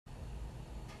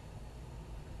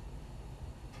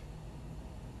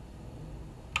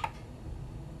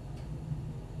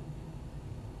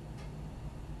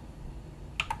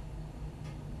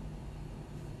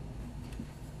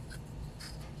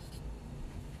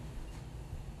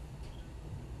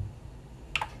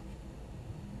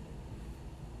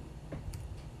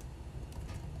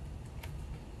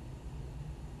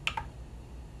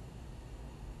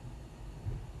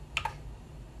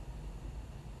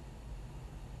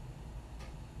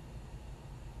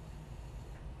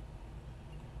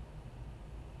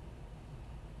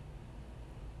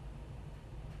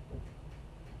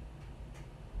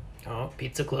Oh,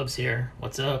 Pizza Club's here.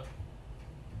 What's up?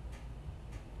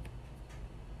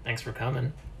 Thanks for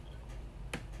coming.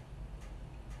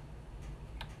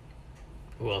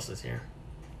 Who else is here?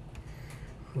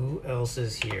 Who else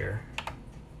is here?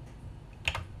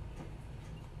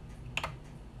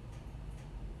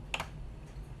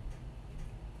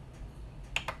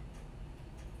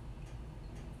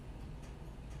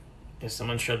 Yeah,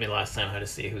 someone showed me last time how to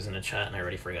see who's in the chat and I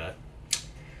already forgot.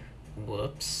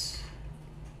 Whoops.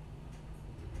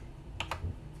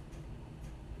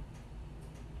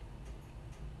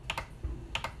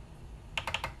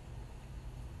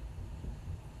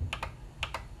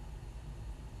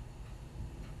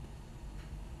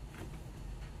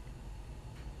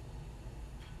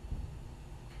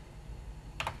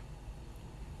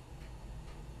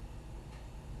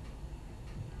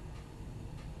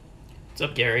 What's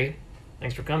up, Gary?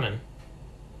 Thanks for coming.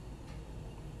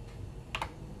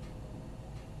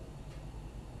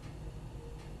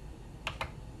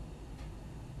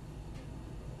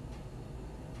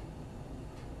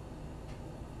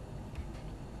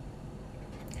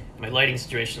 My lighting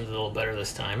situation is a little better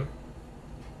this time.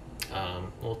 A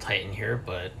little tight in here,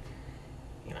 but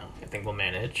you know, I think we'll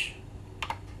manage.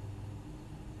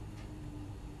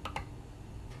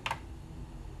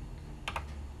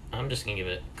 I'm just gonna give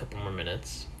it a couple more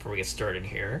minutes before we get started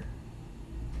here.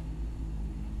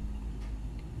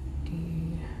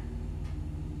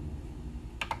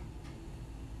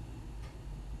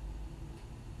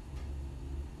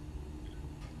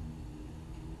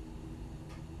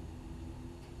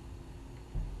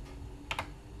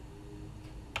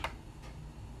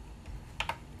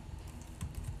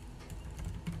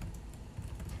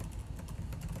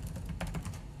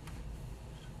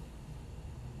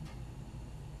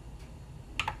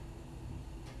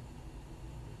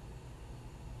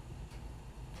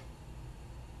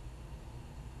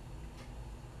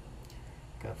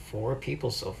 Got 4 people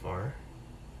so far.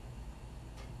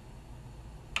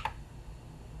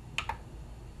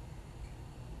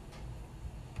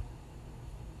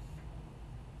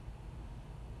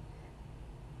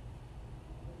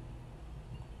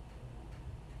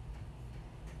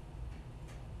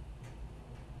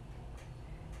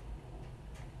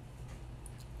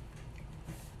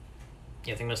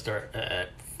 Yeah, I think I'm gonna start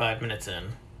at 5 minutes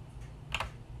in.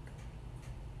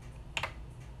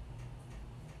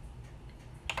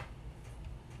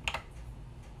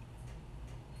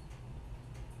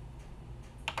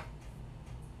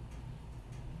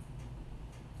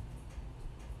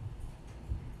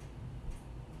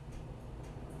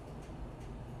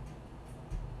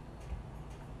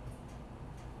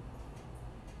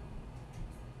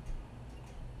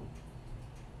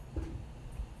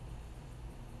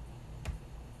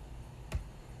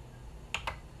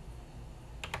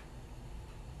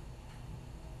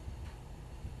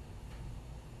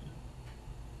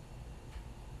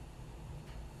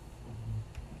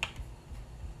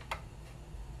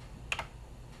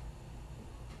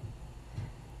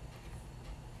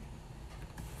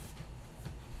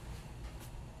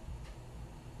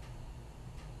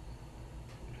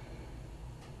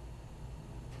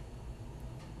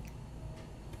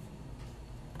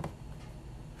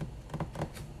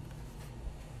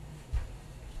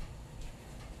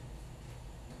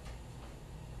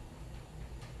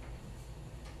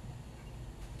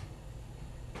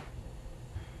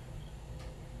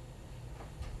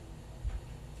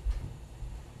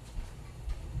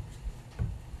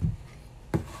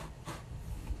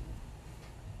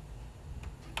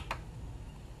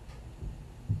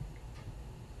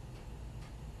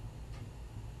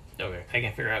 Okay, I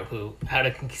can figure out how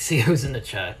to see who's in the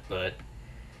chat, but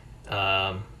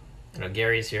I know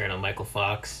Gary's here. I know Michael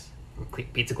Fox from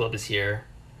Pizza Club is here.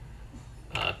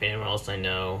 If anyone else I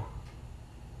know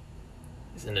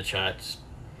is in the chat, just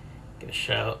give a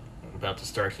shout. I'm about to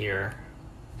start here.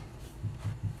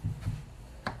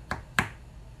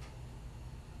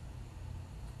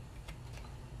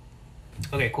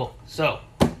 Okay, cool. So,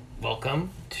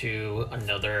 welcome to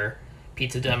another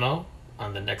pizza demo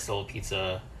on the Next Level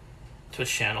Pizza Twitch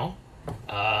channel.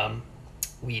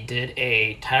 We did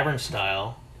a tavern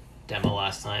style demo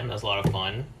last time. That was a lot of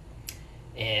fun,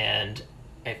 and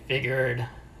I figured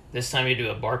this time we do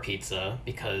a bar pizza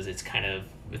because it's kind of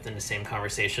within the same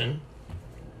conversation.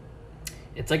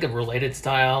 It's like a related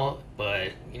style,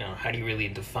 but you know, how do you really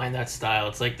define that style?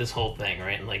 It's like this whole thing,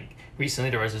 right? And like recently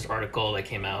there was this article that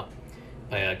came out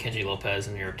by Kenji Lopez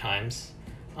in the New York Times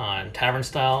on tavern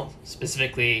style,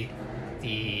 specifically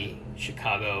the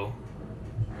Chicago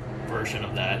version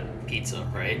of that pizza,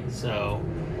 right? So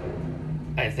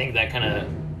I think that kind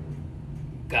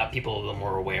of got people a little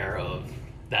more aware of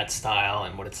that style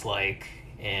and what it's like,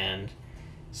 and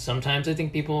sometimes I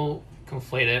think people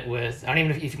conflate it with, I don't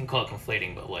even know if you can call it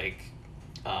conflating, but like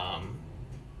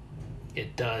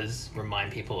it does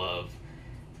remind people of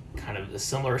kind of a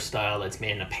similar style that's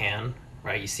made in a pan,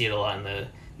 right? You see it a lot in the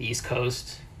East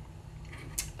Coast,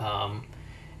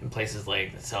 in places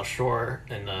like the South Shore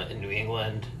in New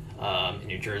England, in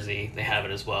New Jersey, they have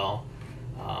it as well.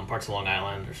 Parts of Long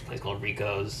Island, there's a place called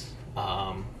Rico's,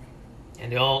 and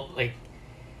they all like.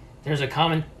 There's a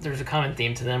common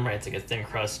theme to them, right? It's like a thin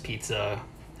crust pizza.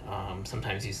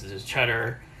 Sometimes uses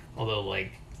cheddar, although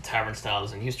like tavern style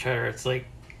doesn't use cheddar.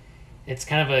 It's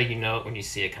kind of a when you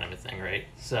see it kind of a thing, right?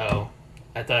 So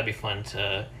I thought it'd be fun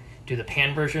to do the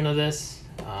pan version of this,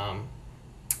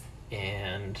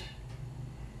 and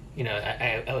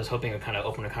I was hoping it would kind of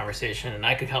open a conversation, and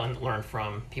I could kind of learn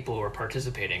from people who are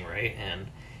participating, right? And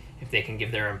if they can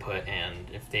give their input, and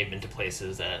if they've been to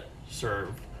places that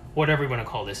serve whatever you want to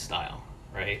call this style,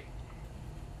 right?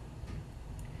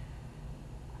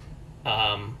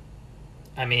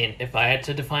 I mean, if I had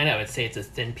to define it, I would say it's a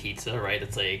thin pizza, right?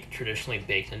 It's like traditionally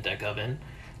baked in deck oven,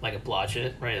 like a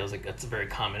blodget, right? That's a very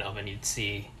common oven you'd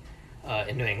see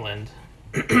in New England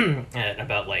at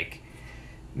about like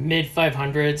mid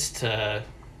 500s to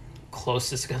close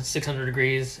to 600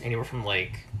 degrees, anywhere from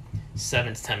like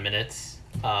 7 to 10 minutes.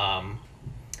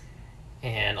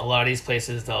 And a lot of these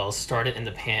places, they'll start it in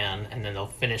the pan and then they'll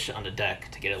finish it on the deck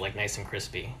to get it like nice and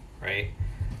crispy, right?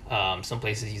 Some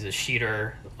places use a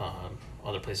sheeter,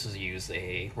 other places use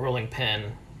a rolling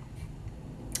pin.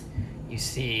 You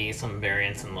see some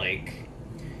variants in like,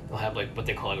 they'll have like what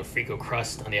they call like a frico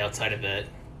crust on the outside of it.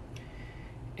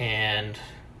 And,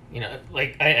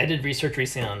 like I did research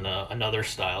recently on another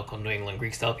style called New England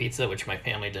Greek style pizza, which my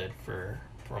family did for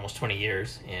almost 20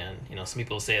 years. And, some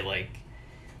people say like,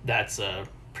 that's a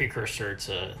precursor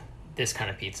to this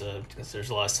kind of pizza because there's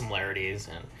a lot of similarities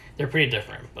and they're pretty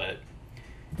different, but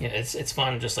it's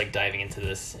fun just like diving into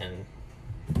this and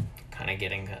kind of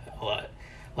getting a lot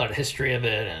of history of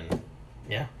it. And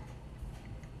yeah,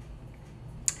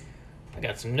 I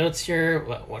got some notes here,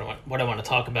 what I want to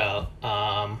talk about.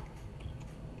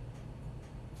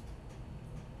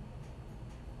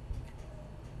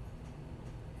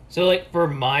 So like for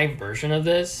my version of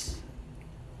this,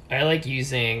 I like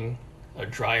using a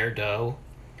drier dough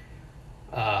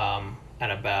at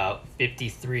about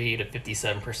 53 to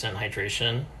 57%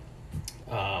 hydration.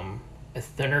 A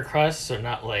thinner crust, so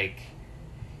not like...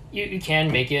 You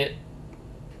can make it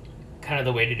kind of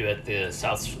the way to do it, the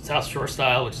South Shore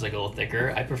style, which is like a little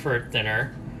thicker. I prefer it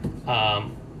thinner,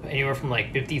 anywhere from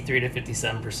like 53 to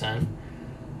 57%.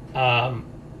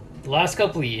 The last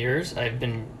couple of years, I've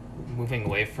been moving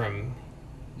away from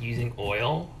using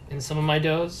oil in some of my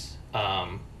doughs.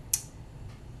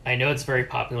 I know it's very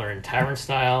popular in tavern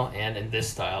style and in this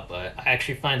style, but I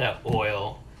actually find that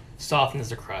oil softens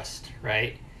the crust,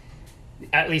 right?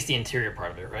 At least the interior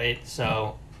part of it, right?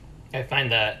 So I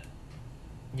find that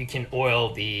you can oil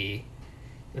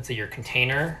let's say your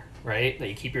container, right, that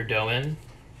you keep your dough in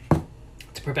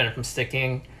to prevent it from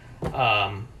sticking.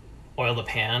 Oil the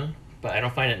pan, but I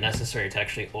don't find it necessary to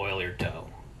actually oil your dough.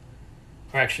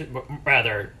 Or actually,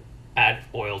 rather, add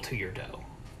oil to your dough.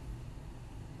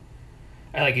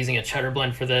 I like using a cheddar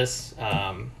blend for this.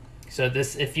 So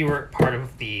this, if you were part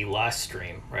of the last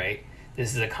stream, right,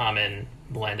 this is a common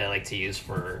blend I like to use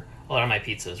for a lot of my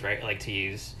pizzas, right? I like to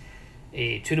use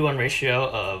a 2-to-1 ratio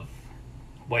of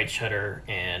white cheddar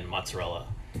and mozzarella.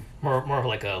 More of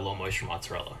like a low moisture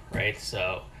mozzarella, right?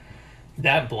 So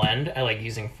that blend I like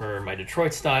using for my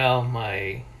Detroit style,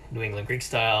 my New England Greek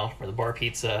style, for the bar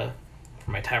pizza,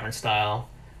 for my tavern style.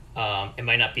 It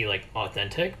might not be like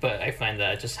authentic, but I find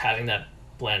that just having that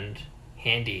blend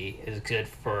handy is good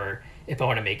for if I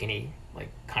want to make any like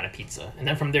kind of pizza. And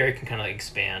then from there you can kind of like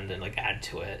expand and like add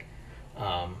to it.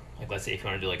 Like let's say if you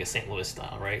want to do like a St. Louis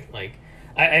style, right? Like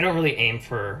I don't really aim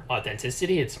for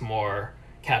authenticity. It's more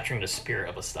capturing the spirit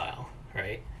of a style,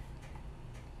 right?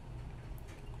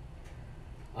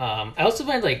 I also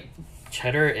find like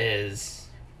cheddar is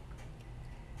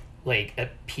like a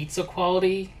pizza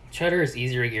quality. Cheddar is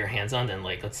easier to get your hands on than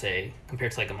like, let's say,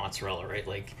 compared to like a mozzarella, right?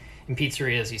 Like in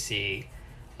pizzerias you see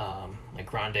like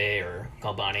Grande or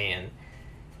Galbani, and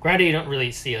Grande you don't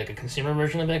really see like a consumer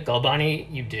version of it.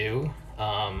 Galbani you do.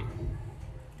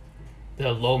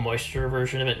 The low moisture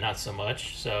version of it, not so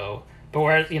much. So, but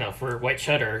whereas, for white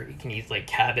cheddar, you can use like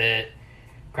Cabot,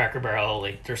 Cracker Barrel.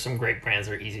 Like there's some great brands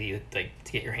that are easy to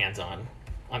get your hands on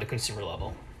the consumer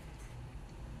level.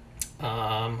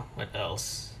 What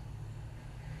else?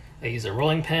 I use a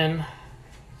rolling pin.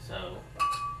 So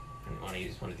I want to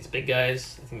use one of these big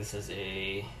guys. I think this is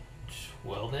a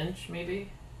 12-inch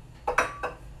maybe.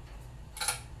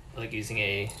 I like using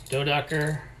a dough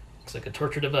docker. Looks like a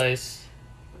torture device,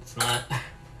 but it's not.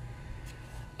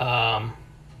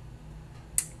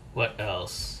 What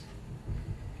else?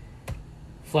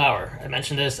 Flour. I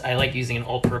mentioned this. I like using an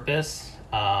all-purpose,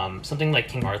 something like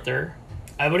King Arthur.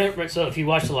 I wouldn't. So if you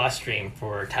watched the last stream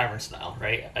for tavern style,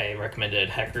 right? I recommended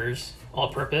Hecker's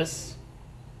all-purpose.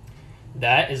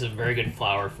 That is a very good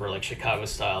flour for like Chicago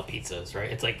style pizzas,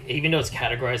 right? It's like, even though it's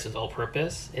categorized as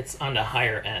all-purpose, it's on the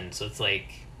higher end, so it's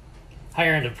like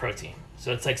higher end of protein.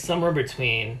 So it's like somewhere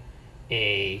between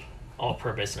a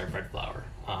all-purpose and a bread flour.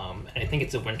 And I think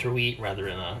it's a winter wheat rather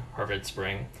than a harvested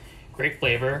spring. Great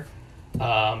flavor,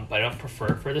 but I don't prefer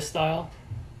it for this style,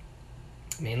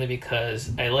 mainly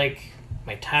because I like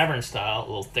my tavern style a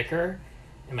little thicker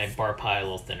and my bar pie a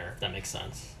little thinner, if that makes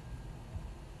sense.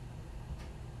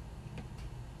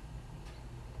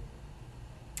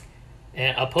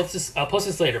 And I'll post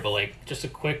this later, but like just a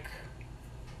quick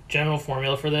general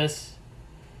formula for this.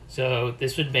 So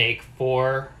this would make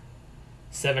 4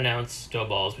 7-ounce dough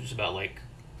balls, which is about like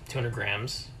 200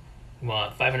 grams. You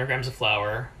want 500 grams of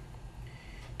flour,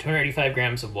 285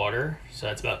 grams of water, so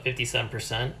that's about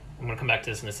 57%. I'm going to come back to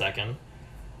this in a second.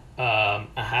 A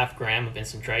half gram of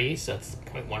instant dry yeast, so that's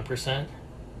 0.1%.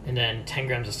 And then 10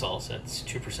 grams of salt, so that's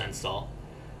 2% salt.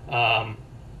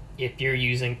 If you're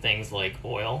using things like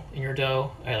oil in your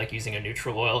dough, I like using a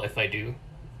neutral oil if I do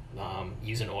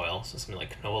use an oil, so something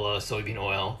like canola, soybean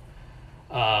oil.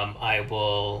 I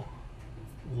will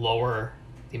lower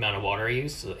the amount of water I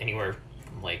use, so anywhere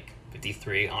from like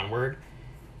 53 onward,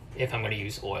 if I'm going to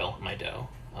use oil in my dough.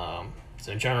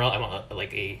 So in general, I want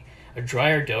a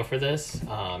drier dough for this,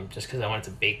 just because I want it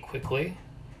to bake quickly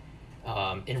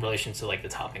in relation to like the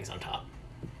toppings on top.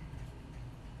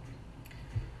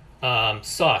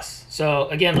 Sauce. So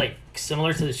again, like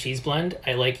similar to the cheese blend,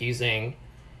 I like using,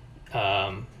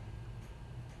 I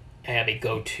have a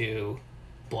go-to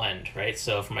blend, right?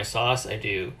 So for my sauce, I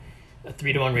do a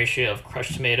 3-to-1 ratio of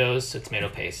crushed tomatoes to tomato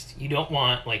paste. You don't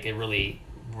want like a really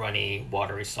runny,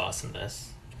 watery sauce in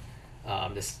this.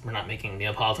 We're not making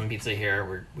Neapolitan pizza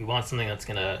here. We want something that's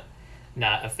gonna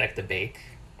not affect the bake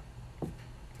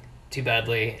too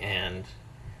badly, and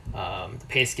the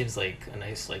paste gives like a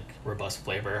nice like robust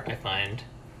flavor, I find.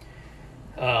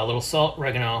 A little salt,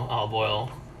 oregano, olive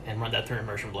oil, and run that through an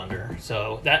immersion blender.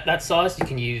 So that sauce you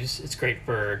can use. It's great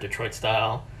for Detroit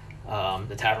style,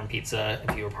 the tavern pizza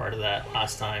if you were part of that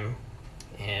last time,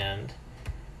 and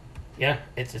yeah,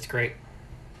 it's great.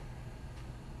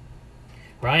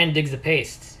 Ryan digs the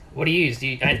paste. What do you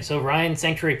use? So Ryan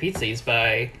Sanctuary Pizza is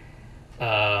by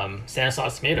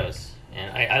Stanislaus tomatoes,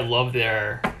 and I love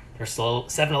their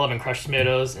 7-Eleven crushed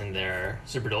tomatoes and their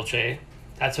super dolce.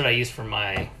 That's what I use for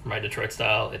my Detroit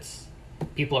style.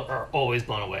 People are always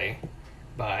blown away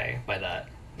by that.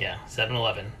 Yeah,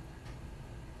 7-Eleven.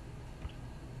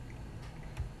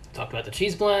 Talked about the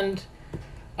cheese blend.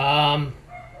 A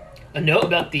note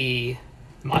about the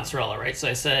mozzarella, right? So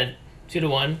I said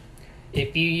 2-to-1.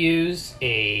 If you use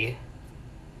a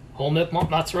whole milk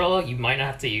mozzarella, you might not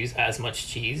have to use as much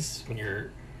cheese when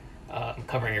you're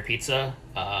covering your pizza.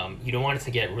 You don't want it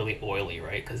to get really oily,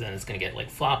 right? Because then it's going to get like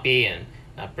floppy and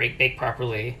not bake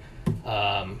properly.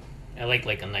 I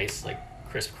like a nice like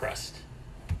crisp crust.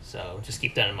 So just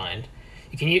keep that in mind.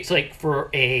 You can use like for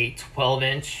a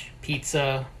 12-inch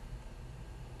pizza,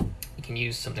 you can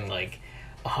use something like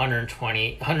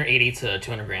 180 to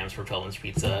 200 grams for 12-inch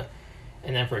pizza.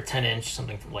 And then for a 10-inch,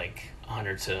 something from like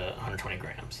 100 to 120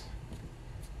 grams.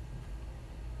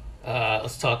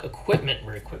 Let's talk equipment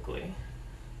very quickly.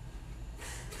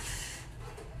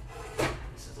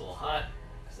 This is a little hot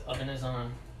because the oven is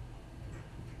on.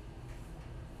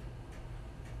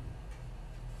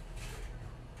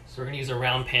 So we're going to use a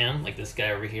round pan like this guy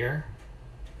over here.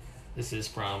 This is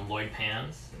from Lloyd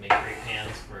Pans. They make great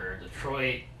pans for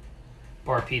Detroit,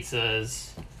 bar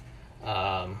pizzas,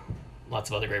 lots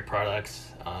of other great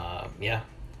products. Yeah,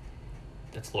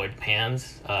 that's Lloyd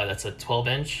Pans. That's a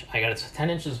 12-inch. I got a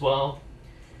 10-inch as well.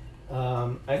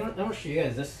 I'm gonna show you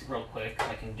guys this real quick.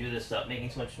 I can do this without making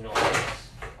too much noise.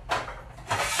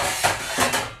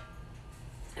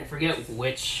 I forget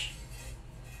which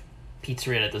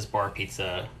pizzeria that does bar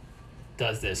pizza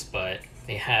does this, but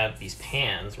they have these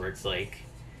pans where it's like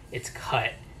it's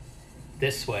cut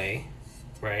this way,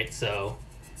 right? So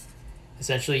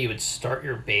essentially you would start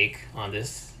your bake on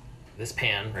this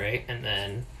pan, right? And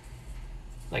then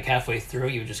like halfway through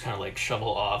you would just kind of like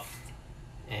shovel off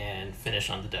and finish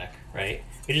on the deck, right?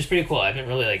 Which is pretty cool. I haven't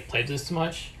really like played this too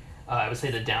much. I would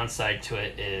say the downside to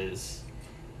it is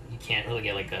you can't really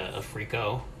get like a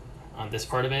frico on this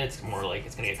part of it. It's more like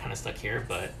it's gonna get kind of stuck here,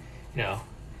 but you know,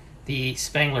 the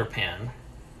Spangler pan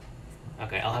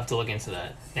Okay, I'll have to look into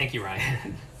that. Thank you,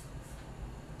 Ryan.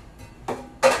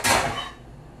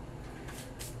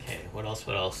 Okay, what else?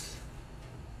 What else?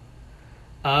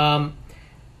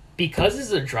 Because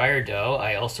it's a drier dough,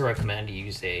 I also recommend you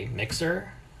use a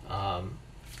mixer.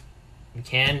 You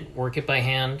can work it by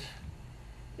hand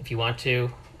if you want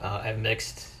to. I've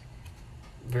mixed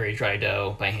very dry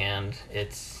dough by hand.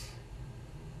 It's,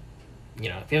 if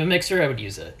you have a mixer, I would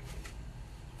use it.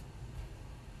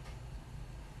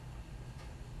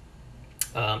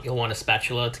 You'll want a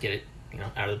spatula to get it,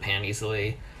 out of the pan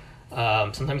easily.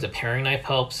 Sometimes a paring knife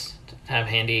helps to have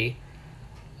handy.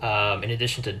 In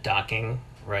addition to docking,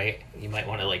 right? You might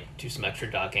want to do some extra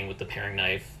docking with the paring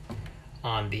knife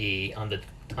on the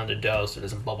dough so it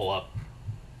doesn't bubble up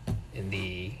in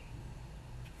the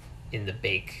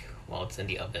bake while it's in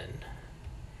the oven.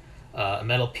 A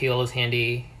metal peel is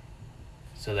handy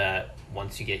so that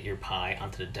once you get your pie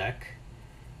onto the deck,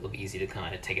 it'll be easy to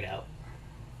kind of take it out.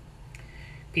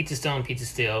 Pizza stone, pizza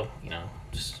steel,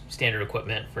 just standard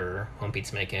equipment for home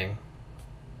pizza making.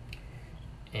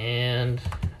 And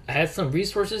I had some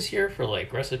resources here for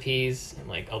recipes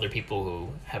and other people who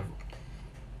have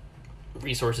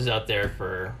resources out there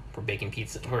for baking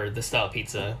pizza or this style of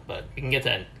pizza, but we can get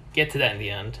to that in the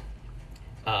end.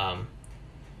 Adam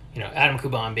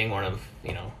Kuban being one of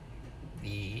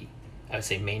the, I would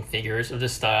say, main figures of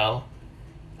this style.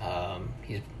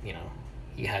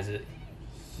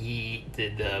 He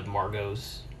did the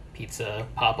Margot's pizza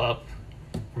pop-up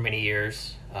for many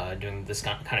years, doing this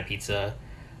kind of pizza.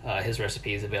 His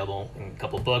recipe is available in a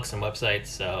couple of books and websites,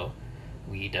 so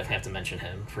we definitely have to mention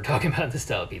him for talking about this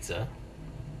style of pizza.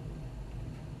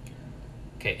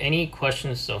 Okay, any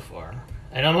questions so far?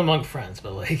 I know I'm among friends,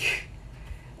 but if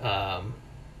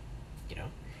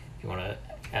you want to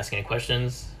ask any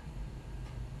questions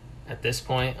at this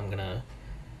point, I'm gonna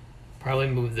probably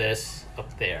move this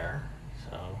up there.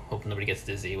 So hope nobody gets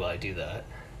dizzy while I do that.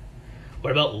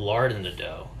 What about lard in the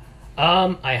dough?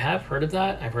 I have heard of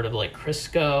that. I've heard of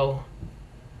Crisco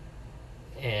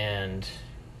and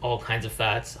all kinds of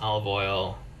fats, olive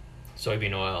oil,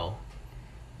 soybean oil,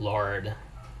 lard.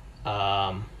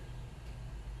 I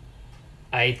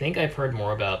think I've heard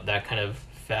more about that kind of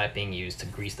fat being used to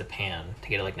grease the pan to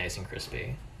get it nice and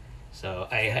crispy. So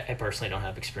I personally don't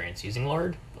have experience using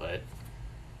lard, but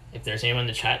if there's anyone in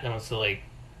the chat that wants to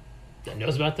that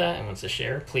knows about that and wants to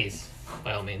share, please,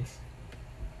 by all means.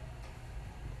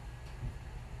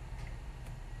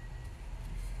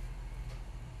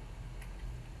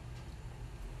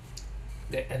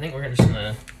 Okay, I think we're just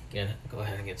gonna go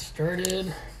ahead and get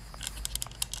started.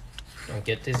 Don't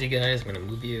get dizzy, guys. I'm gonna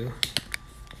move you.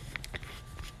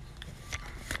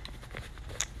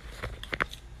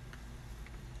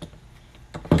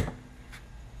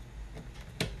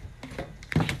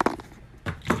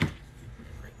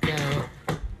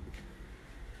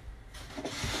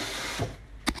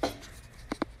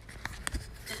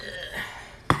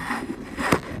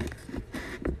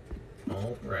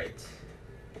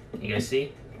 You guys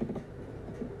see?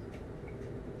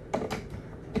 Got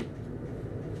the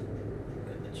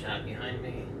chat behind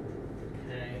me.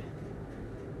 Okay.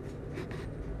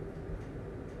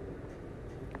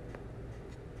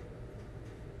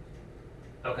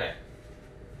 Okay.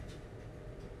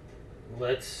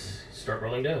 Let's start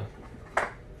rolling dough. So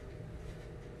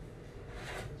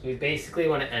we basically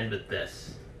want to end with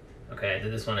this. Okay, I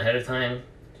did this one ahead of time,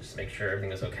 just to make sure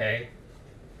everything is okay.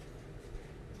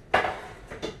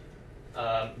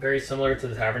 Very similar to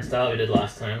the tavern style we did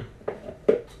last time.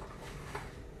 Let's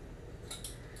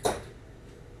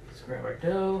grab our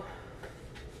dough.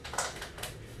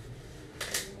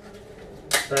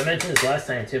 So I mentioned this last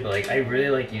time too, but I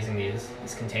really like using these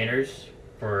containers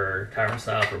for tavern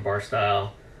style, for bar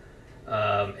style.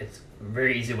 It's a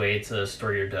very easy way to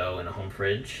store your dough in a home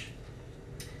fridge.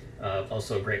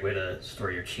 Also a great way to store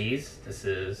your cheese. This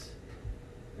is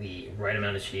the right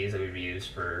amount of cheese that we would use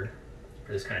for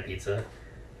this kind of pizza.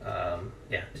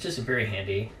 Yeah, it's just very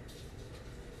handy.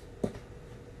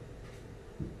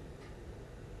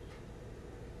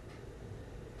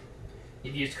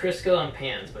 You've used Crisco on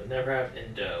pans, but never have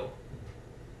in dough.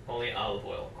 Only olive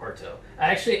oil, Corto.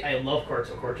 I love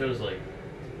Corto. Corto is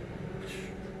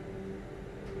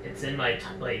it's in my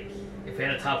if we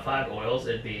had a top 5 oils,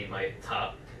 it'd be my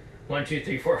top 1, 2,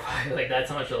 3, 4, 5. That's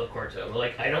how much I love Corto.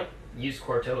 But I don't use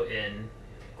Corto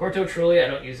truly. I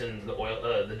don't use in the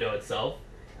oil, the dough itself.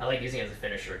 I like using it as a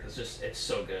finisher because it's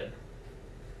so good.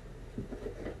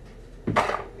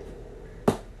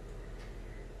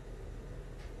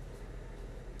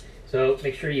 So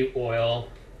make sure you oil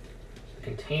the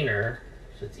container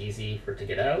so it's easy for it to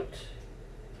get out.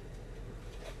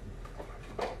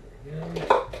 There we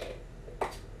go.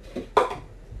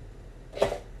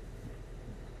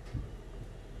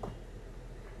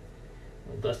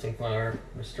 dusting flour. I'm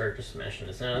gonna start just smashing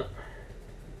this out.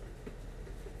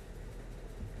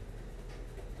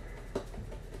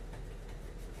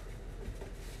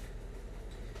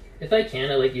 If I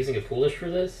can, I like using a poolish for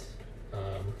this,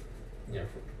 you know,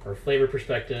 for a flavor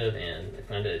perspective, and I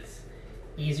find that it's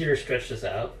easier to stretch this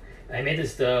out. I made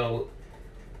this dough,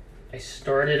 I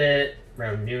started it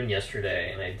around noon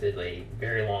yesterday, and I did a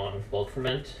very long bulk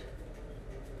ferment,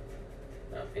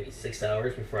 maybe 6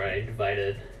 hours before I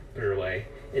divided, put it away.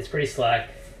 It's pretty slack,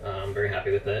 I'm very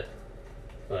happy with it,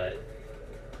 but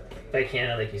if I can,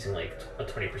 I like using like a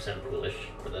 20% poolish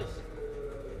for this.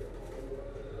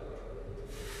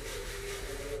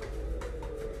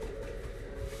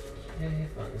 Okay,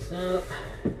 flatten this out.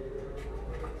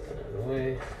 Set it out of the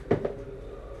way.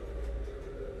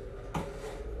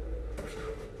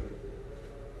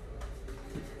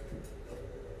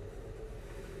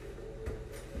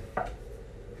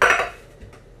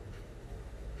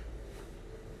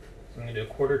 So I'm going to do a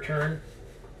quarter turn.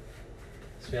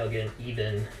 This way I'll get an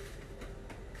even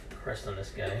crust on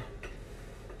this guy.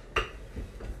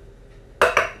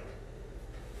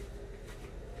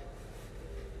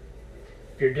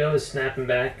 If your dough is snapping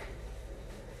back,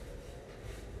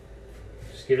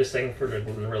 just give it a second for it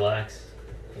to relax.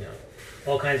 You know,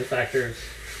 all kinds of factors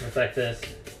can affect this.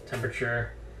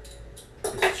 Temperature,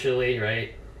 if it's chilly,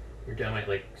 right? Your dough might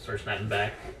like start snapping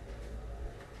back.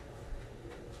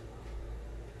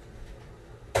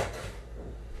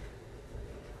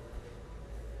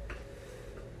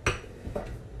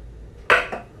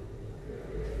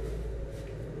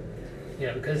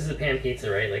 Yeah, because it's a pan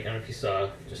pizza, right? Like, I don't know if you saw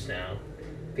just now.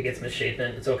 If it gets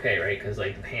misshapen, it's okay, right? Because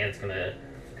like the pan's gonna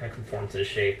kind of conform to the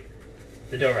shape.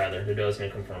 The dough, rather. The dough is gonna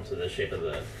conform to the shape of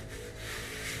the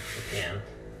pan.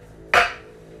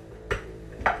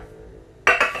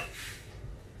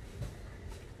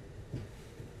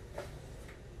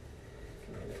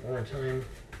 One more time.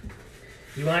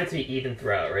 You want it to be even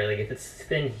throughout, right? Like if it's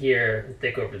thin here and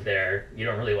thick over there, you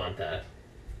don't really want that.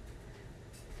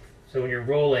 So when you're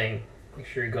rolling, make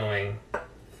sure you're going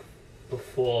the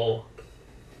full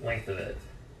length of it.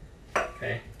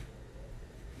 Okay?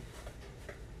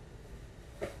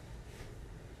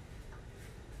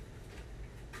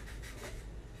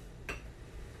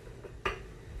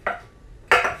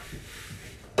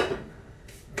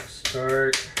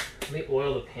 Let me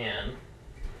oil the pan.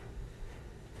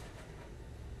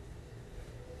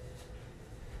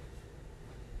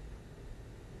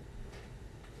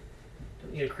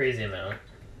 Don't need a crazy amount.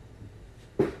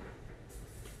 You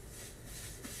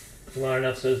want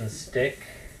enough so it doesn't stick,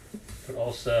 but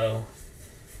also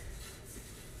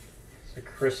so it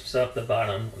crisps up the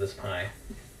bottom of this pie.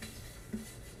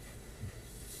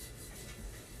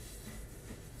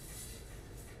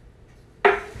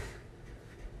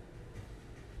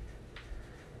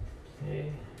 Okay.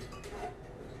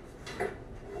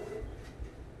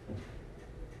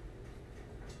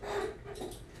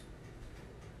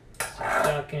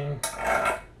 Stocking.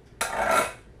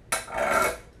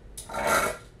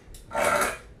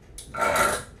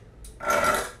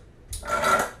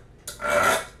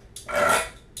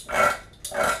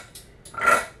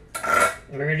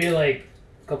 We're gonna do like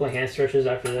a couple of hand stretches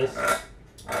after this.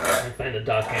 And find the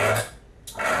docking.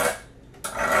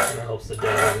 And it helps the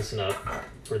dough loosen up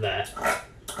for that.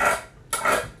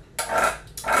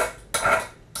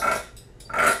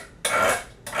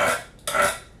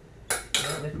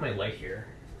 I'll make my light here.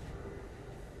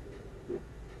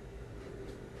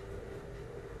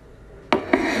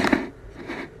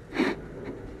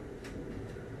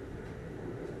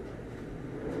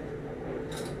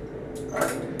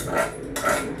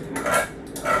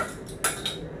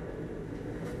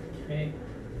 Okay.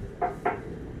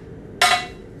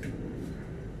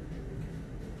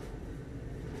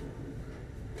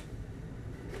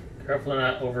 Careful to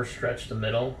not overstretch the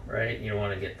middle, right? You don't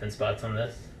want to get thin spots on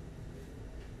this.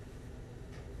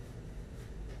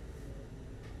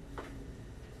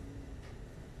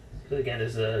 So again,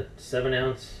 this is a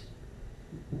 7-ounce,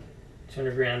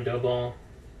 200-gram dough ball.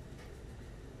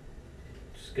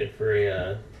 Just good for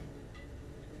a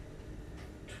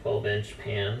 12-inch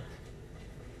pan.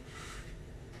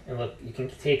 And look, you can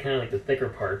take kind of like the thicker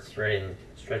parts, right, and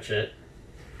stretch it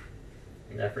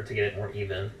in an effort to get it more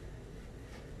even.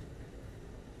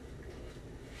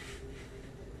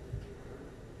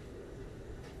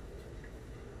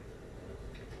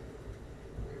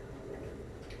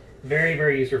 Very,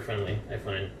 very user-friendly, I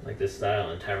find, like this style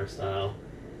and tyrant style.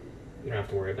 You don't have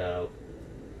to worry about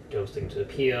dough sticking to the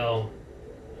peel,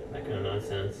 that kind of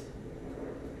nonsense.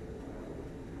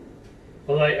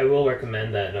 Although I will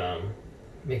recommend that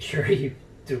make sure you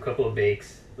do a couple of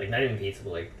bakes, like not even pizza,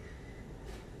 but like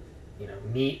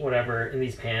meat, whatever, in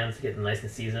these pans to get them nice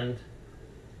and seasoned.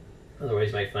 Otherwise,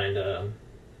 you might find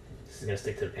this is gonna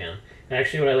stick to the pan. And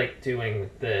actually, what I like doing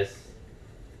with this,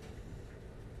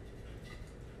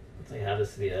 once I have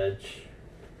this to the edge,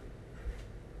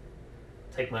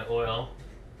 take my oil.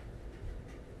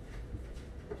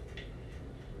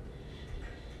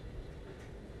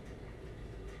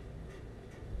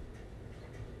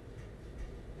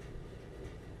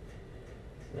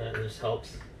 That just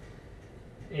helps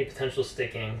any potential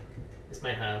sticking this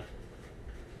might have.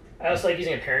 I also like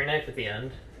using a paring knife at the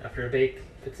end after a bake.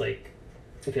 If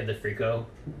you have the frico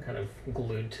kind of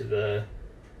glued to the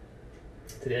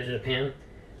edge of the pan,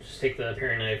 just take the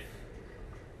paring knife.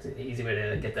 It's an easy way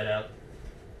to get that out.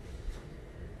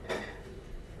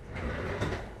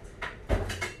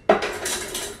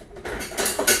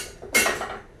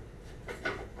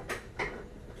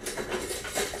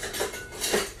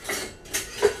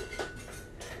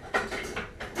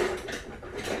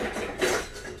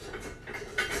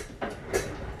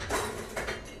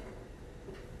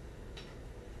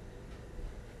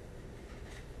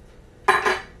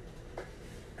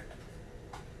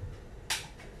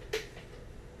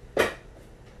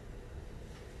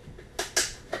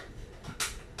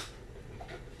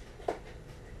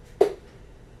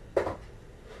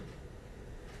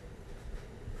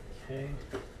 Okay,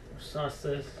 sauce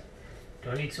this.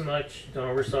 Don't need too much, don't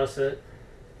over sauce it.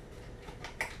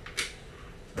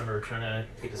 Remember, we're trying to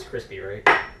keep this crispy, right?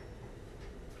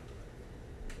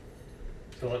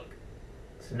 So look,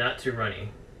 it's not too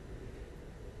runny.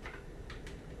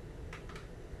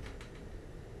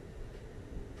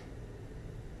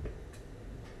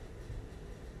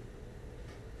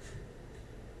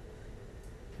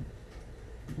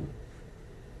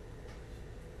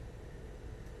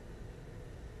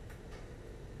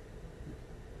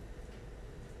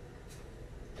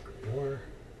 More.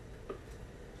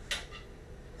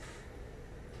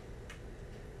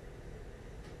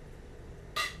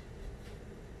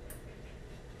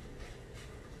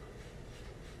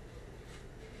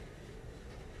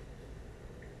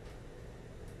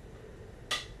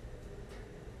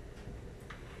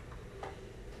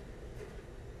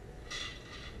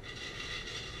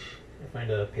 I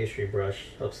find a pastry brush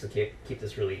helps to keep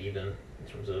this really even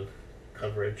in terms of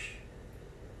coverage.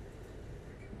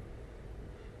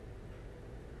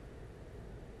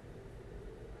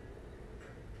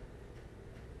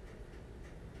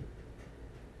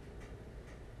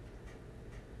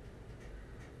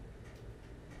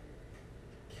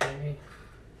 Okay,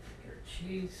 your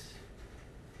cheese.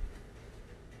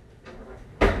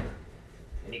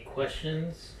 Any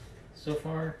questions so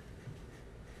far?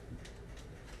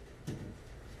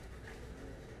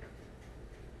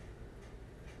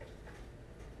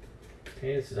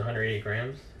 Okay, this is 180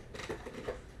 grams.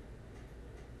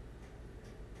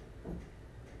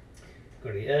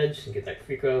 Go to the edge and get that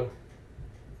frico.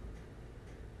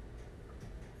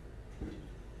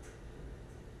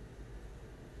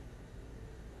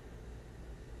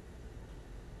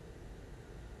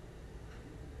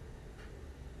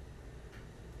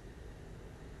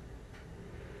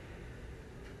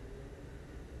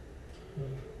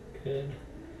 Good.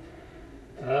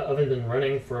 Oven been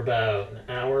running for about an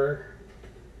hour.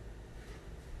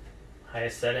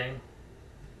 Highest setting.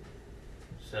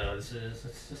 So let's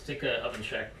just take an oven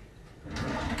check.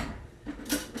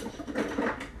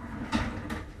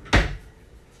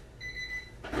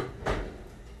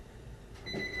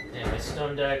 And my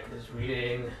stone deck is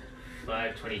reading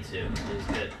 522, which is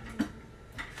good.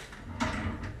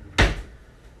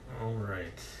 All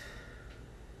right.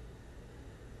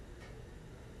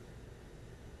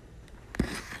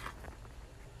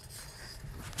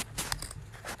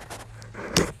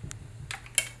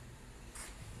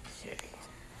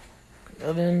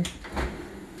 Oven.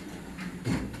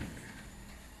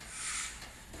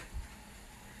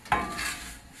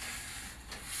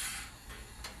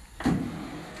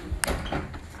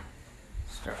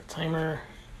 Start a timer.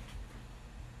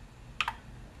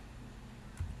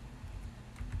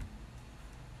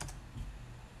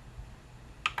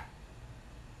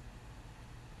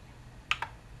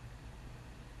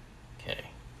 Okay.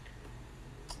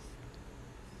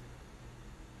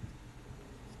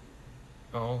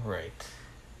 All right.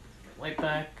 Light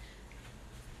back.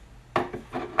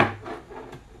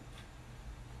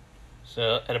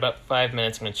 So at about 5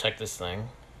 minutes, I'm going to check this thing.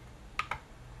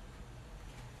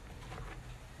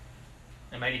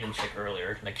 I might even check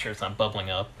earlier to make sure it's not bubbling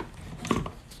up.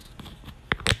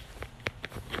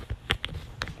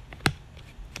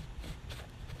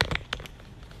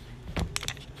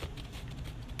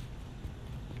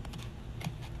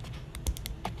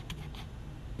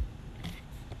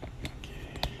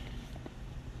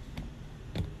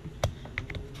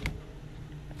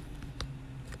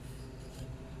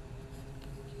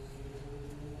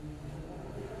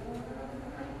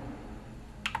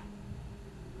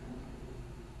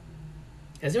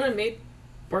 Has anyone made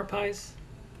bark pies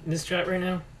in this chat right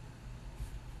now?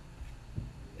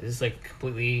 Is this like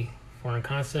completely foreign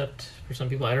concept for some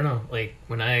people? I don't know. Like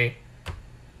when I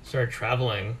started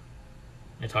traveling,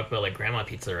 I talked about like grandma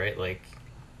pizza, right? Like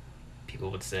people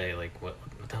would say like, what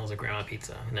the hell is a grandma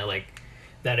pizza? And like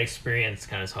that experience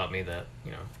kind of taught me that,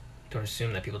 you know, don't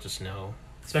assume that people just know,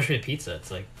 especially with pizza. It's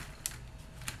like,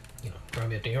 you know,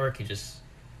 growing up in New York,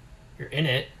 you're in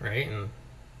it, right? And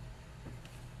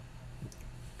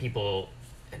people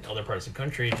in other parts of the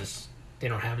country just,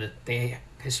 they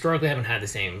historically haven't had the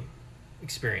same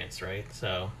experience, right?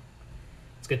 So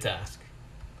it's good to ask.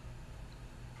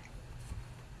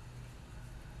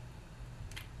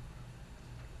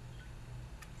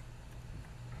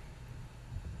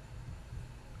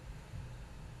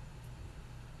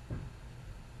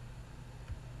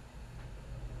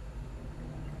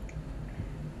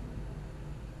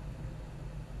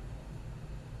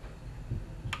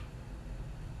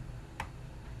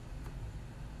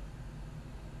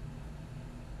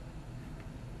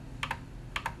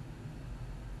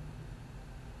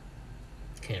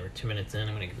 Okay, we're 2 minutes in.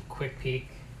 I'm gonna give a quick peek.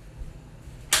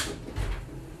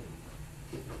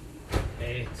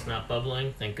 Okay, it's not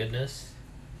bubbling, thank goodness.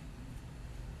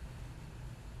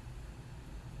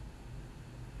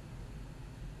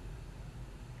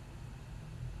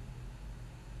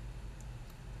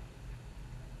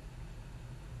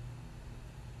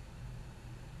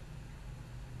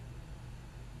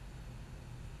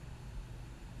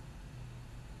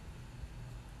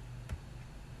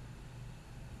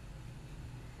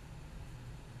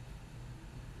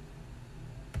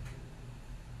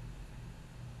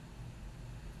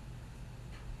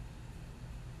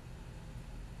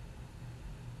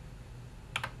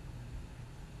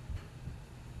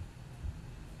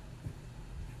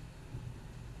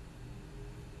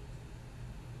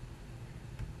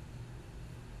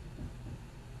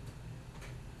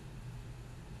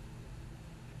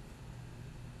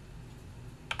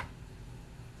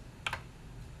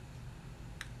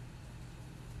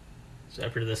 So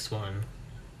after this one,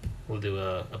 we'll do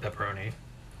a pepperoni,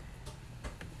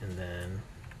 and then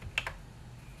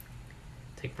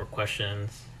take more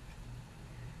questions.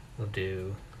 I'll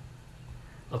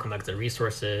come back to the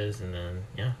resources, and then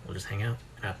yeah, we'll just hang out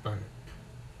and have fun.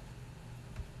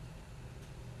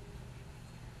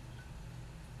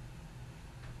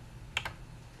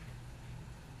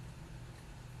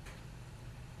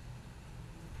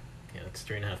 Yeah, that's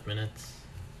 3.5 minutes.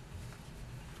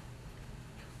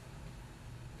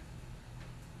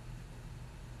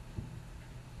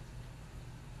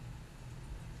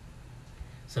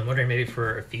 So I'm wondering maybe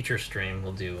for a future stream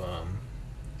we'll do,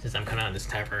 since I'm kind of on this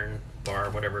tavern bar,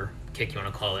 whatever kick you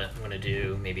want to call it, I'm going to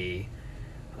do maybe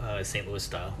St. Louis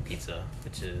style pizza,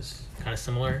 which is kind of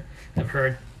similar. I've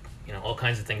heard, you know, all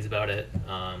kinds of things about it,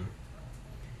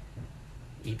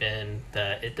 even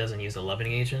that it doesn't use a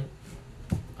leavening agent.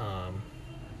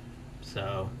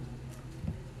 So,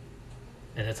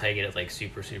 and that's how you get it like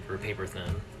super, super paper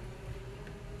thin.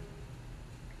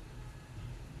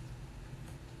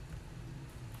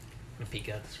 Peek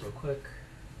at this real quick.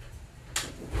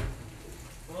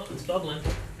 Well, it's bubbling.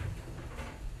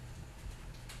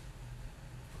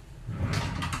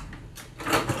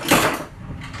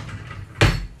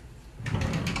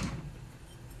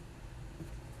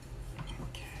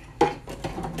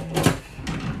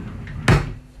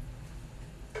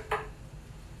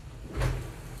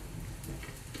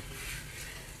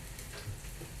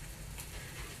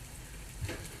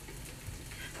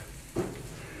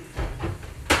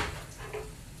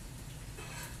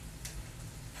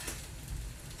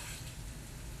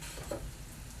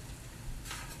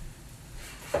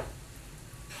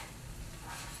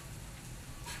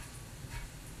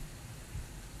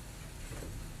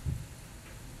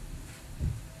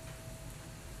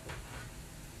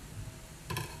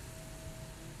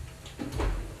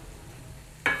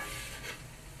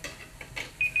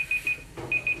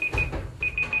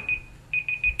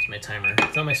 My timer.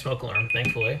 It's not my smoke alarm,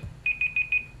 thankfully.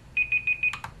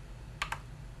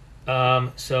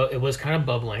 So it was kind of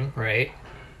bubbling, right?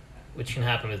 Which can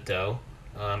happen with dough,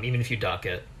 even if you dock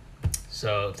it.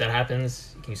 So if that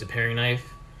happens, you can use a paring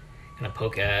knife, kind of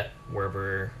poke at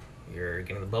wherever you're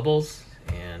getting the bubbles,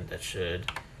 and that should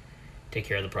take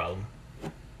care of the problem.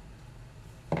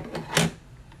 I'm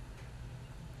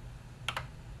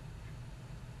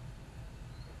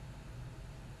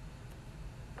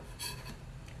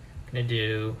gonna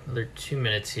do another 2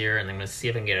 minutes here, and I'm gonna see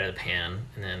if I can get it out of the pan,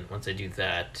 and then once I do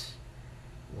that,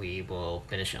 we will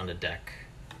finish on the deck.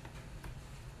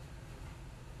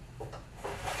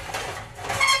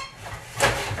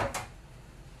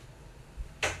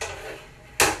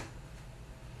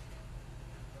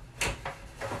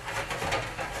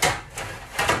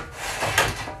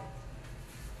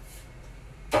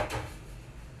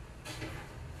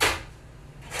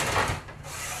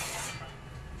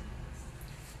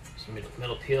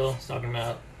 metal peel I was talking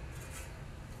about.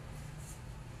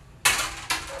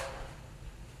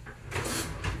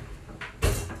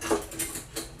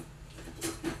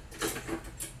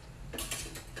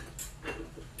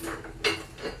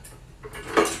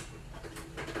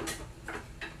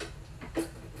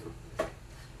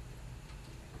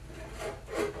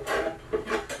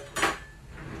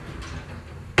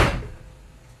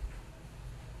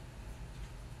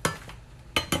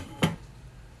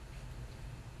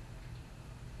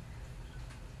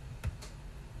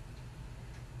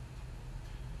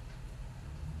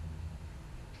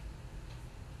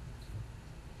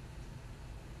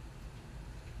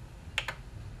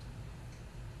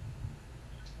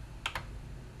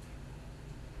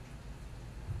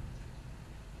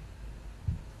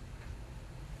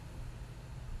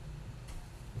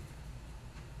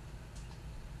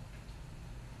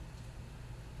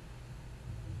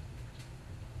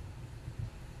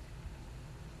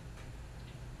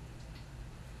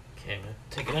 Okay, I'm gonna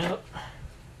take it out.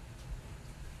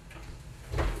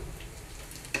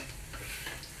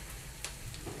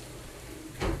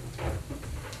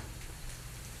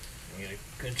 Get a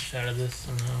good shot of this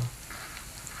somehow.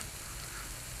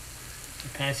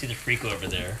 I kind of see the freak over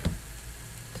there.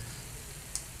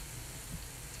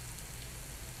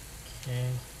 Okay.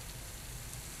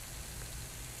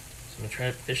 So I'm gonna try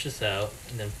to fish this out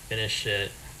and then finish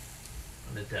it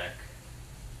on the deck.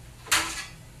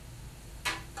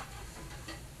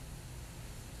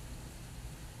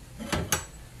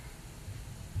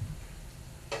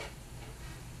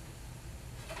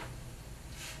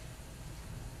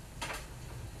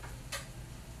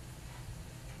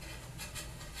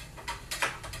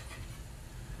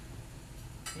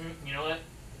 You know what?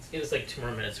 Let's give us like 2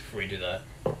 more minutes before we do that.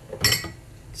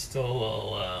 It's still a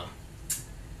little. I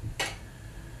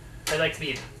would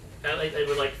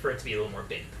like for it to be a little more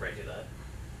baked before I do that.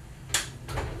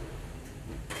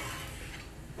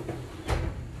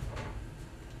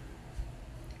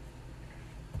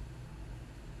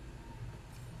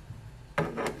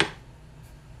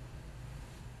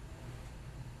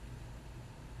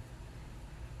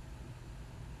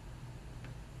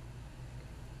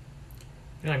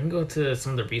 I can go to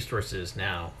some of the resources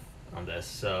now on this.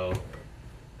 So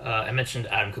I mentioned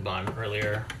Adam Kuban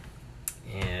earlier,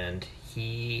 and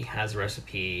he has a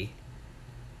recipe.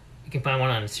 You can find one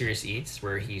on Serious Eats,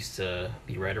 where he used to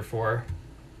be writer for.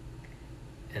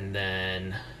 And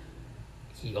then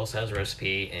he also has a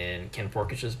recipe in Ken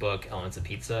Forkich's book, Elements of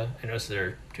Pizza. I noticed there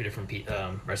are 2 different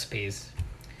recipes.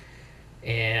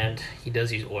 And he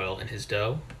does use oil in his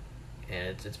dough, and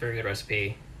it's a very good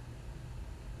recipe.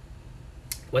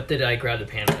 What did I grab the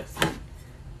pan with?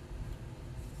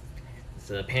 It's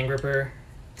a pan gripper.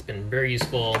 It's been very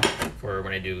useful for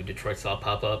when I do Detroit style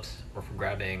pop-ups or for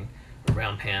grabbing a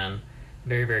round pan.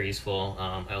 Very, very useful.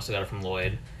 I also got it from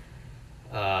Lloyd.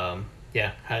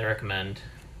 Yeah, highly recommend.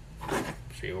 I'll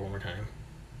show you one more time.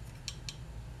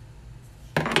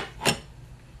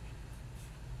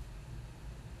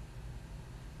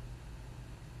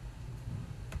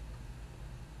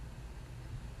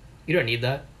 You don't need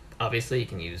that. Obviously, you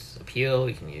can use a peel,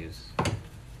 you can use,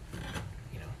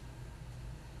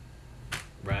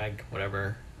 rag,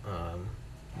 whatever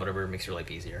makes your life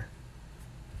easier.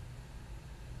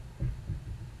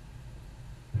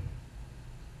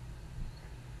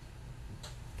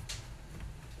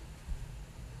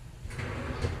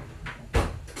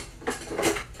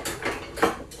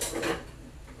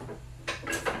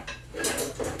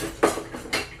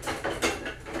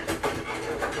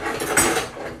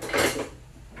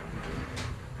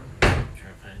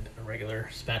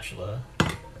 Spatula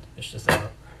to fish this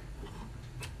out.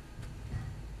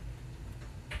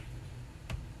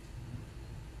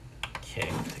 Okay,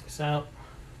 take this out.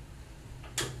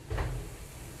 There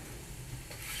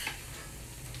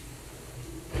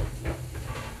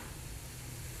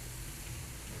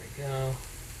we go.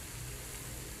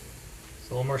 It's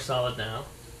a little more solid now.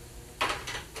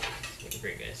 It's getting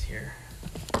great, guys, here.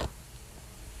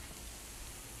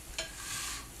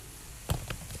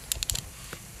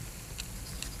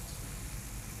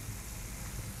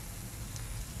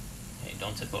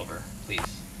 Don't tip over, please.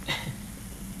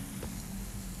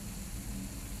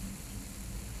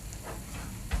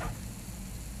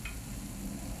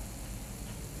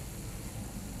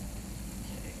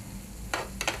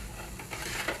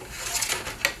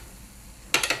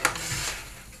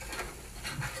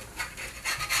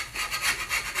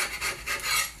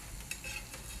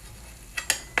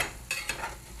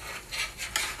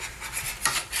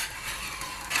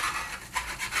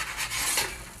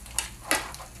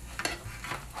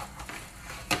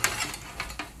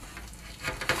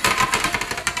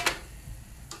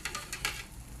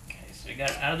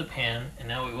 the pan, and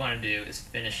now what we want to do is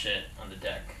finish it on the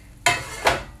deck.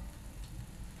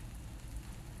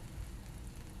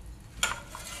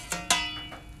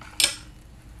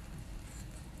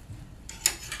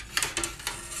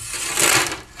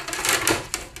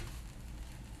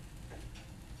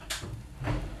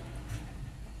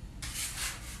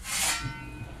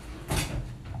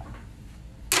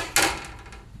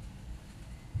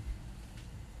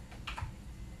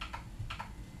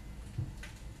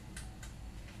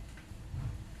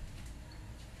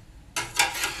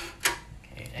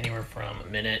 Anywhere from a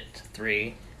minute to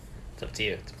 3. It's up to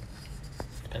you.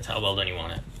 Depends how well done you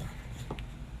want it.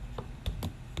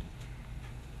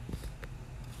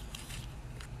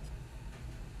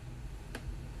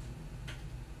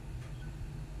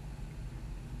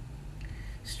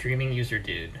 Streaming user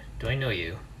dude, do I know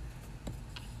you?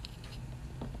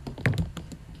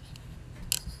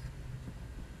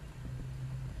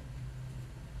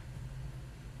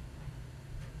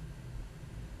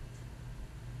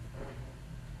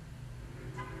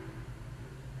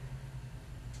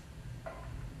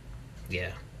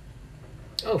 Yeah.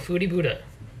 Oh, Foodie Buddha.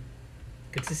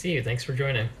 Good to see you. Thanks for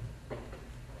joining.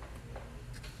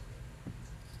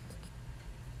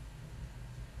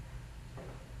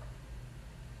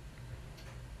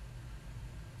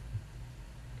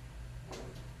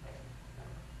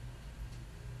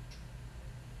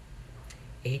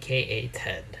 AKA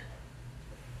Ted.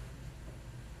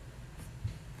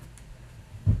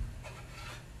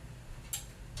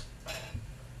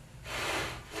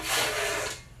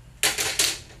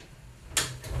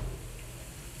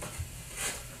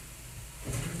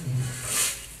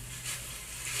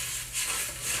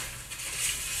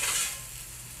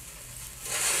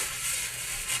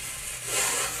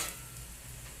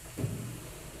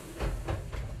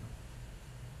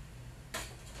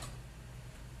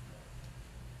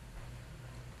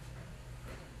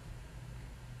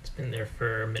 Been there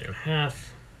for a minute and a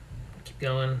half. Keep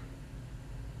going.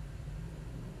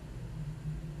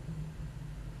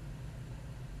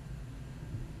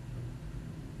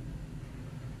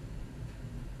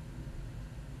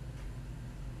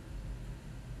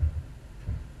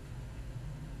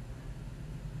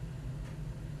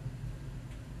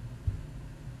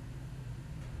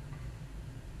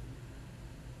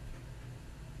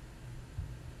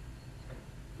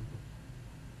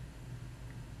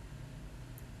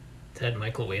 Ted,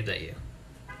 Michael waved at you. You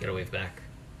gotta wave back.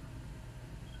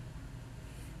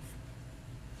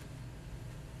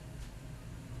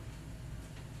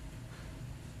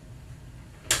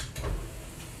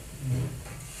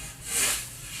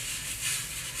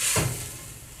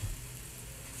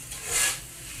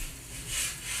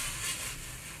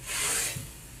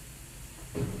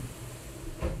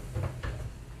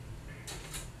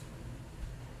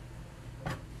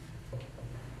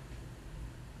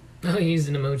 Oh, he used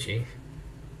an emoji.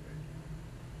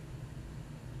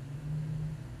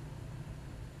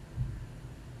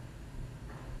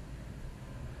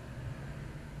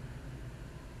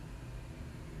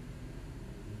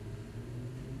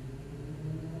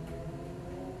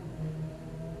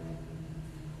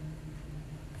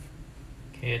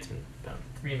 Okay, it's been about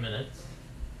 3 minutes.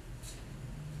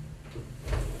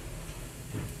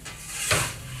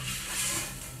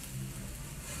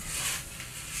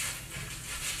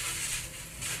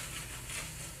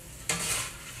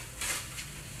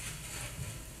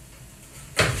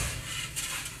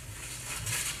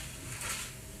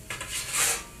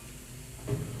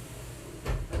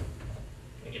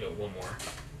 I'll give it one more.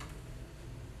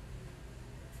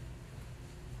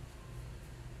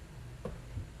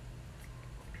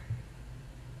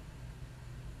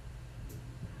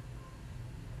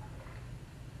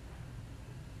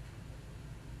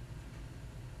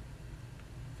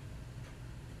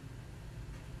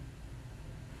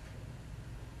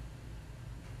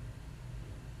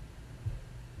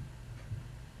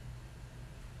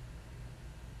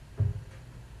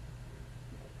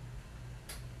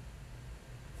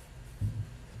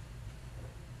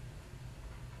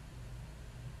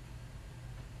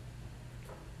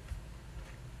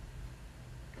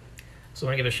 So I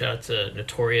want to give a shout out to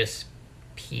Notorious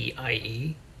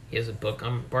PIE. He has a book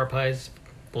on bar pies.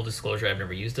 Full disclosure, I've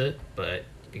never used it, but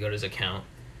if you go to his account,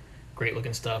 great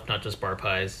looking stuff, not just bar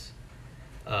pies.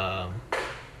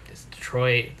 It's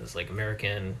Detroit, there's like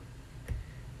American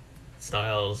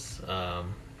styles.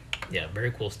 Yeah, very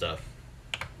cool stuff.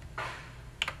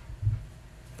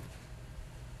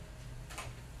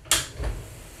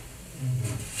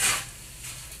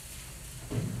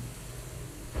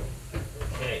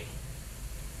 Okay.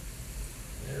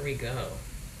 There we go.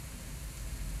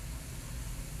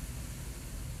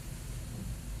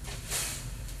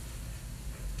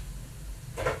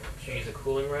 the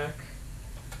cooling rack.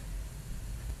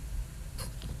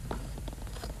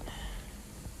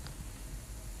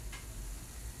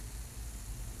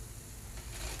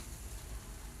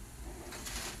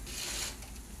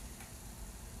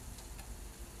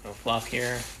 No flop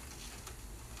here.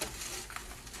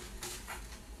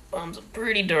 Bottoms are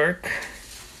pretty dark.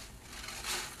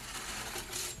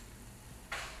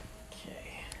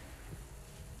 Okay.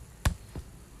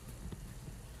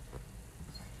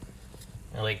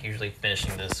 I like usually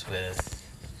finishing this with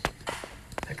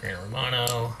pepperoni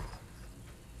romano,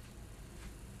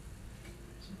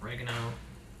 some oregano.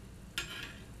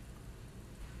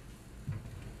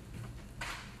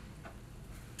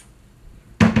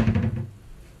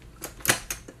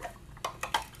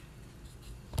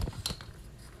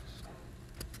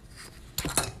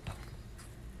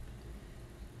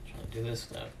 Do this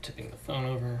without tipping the phone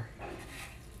over.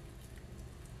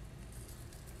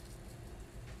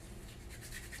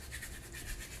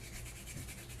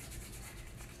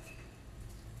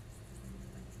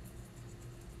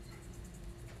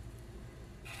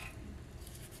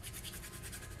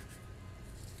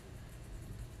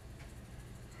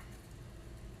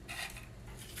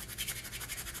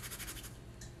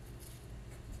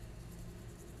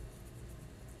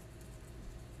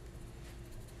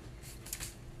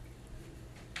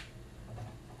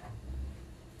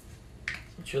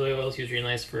 Chili oil is usually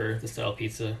nice for the style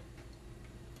pizza.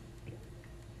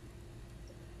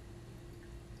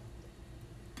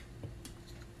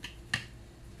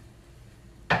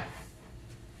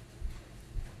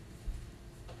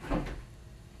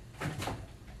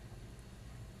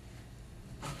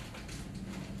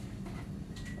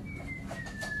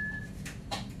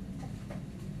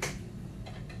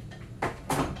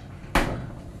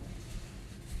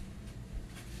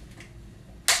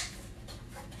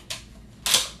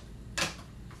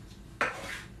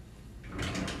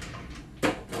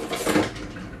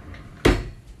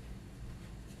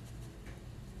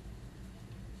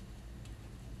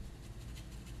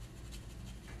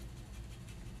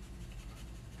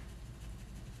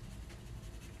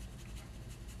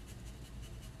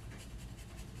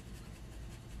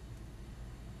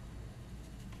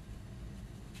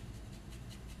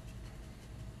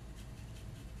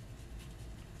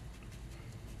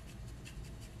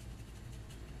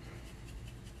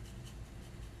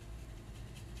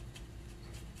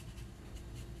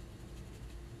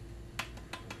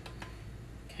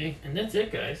 Okay, and that's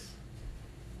it, guys.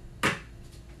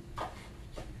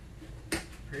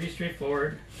 Pretty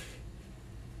straightforward.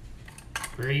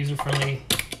 Very user-friendly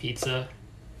pizza.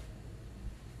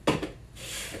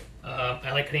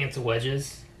 I like cutting into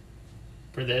wedges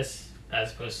for this,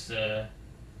 as opposed to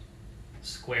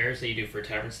squares that you do for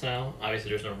tavern style. Obviously,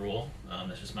 there's no rule.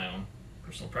 That's just my own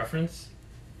personal preference.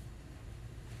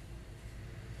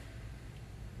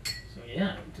 So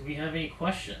yeah, do we have any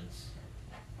questions?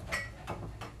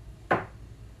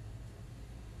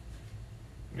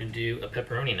 I'm gonna do a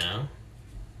pepperoni now.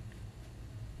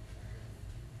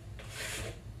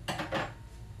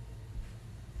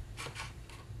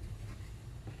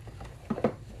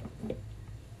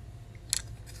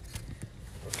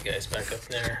 Put you guys back up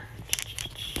there.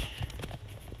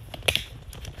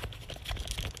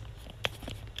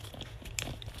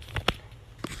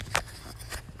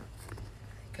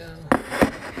 Go.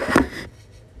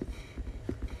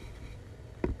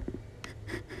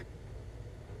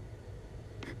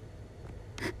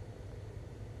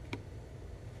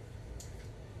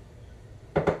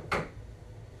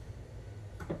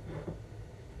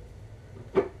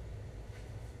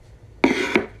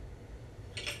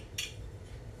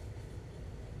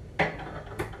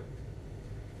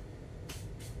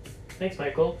 Thanks,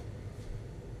 Michael.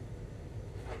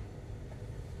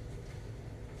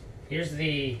 Here's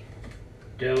the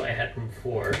dough I had from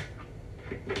before.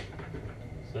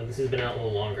 So this has been out a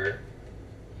little longer.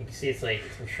 You can see it's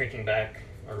shrinking back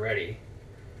already.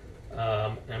 And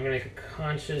I'm gonna make a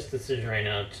conscious decision right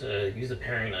now to use a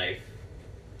paring knife.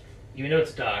 Even though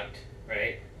it's docked,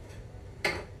 right?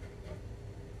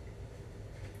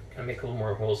 Gonna make a little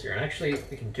more holes here. And actually,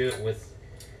 we can do it with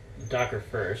the docker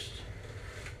first.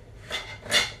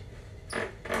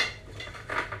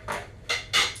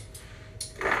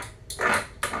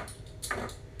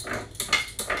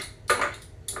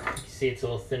 See, it's a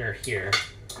little thinner here.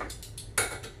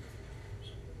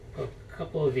 Put a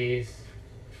couple of these.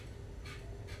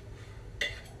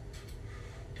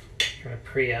 Trying to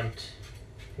preempt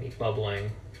any bubbling,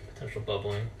 potential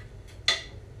bubbling.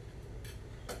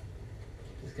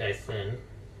 This guy's thin.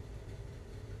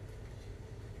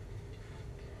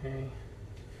 Okay.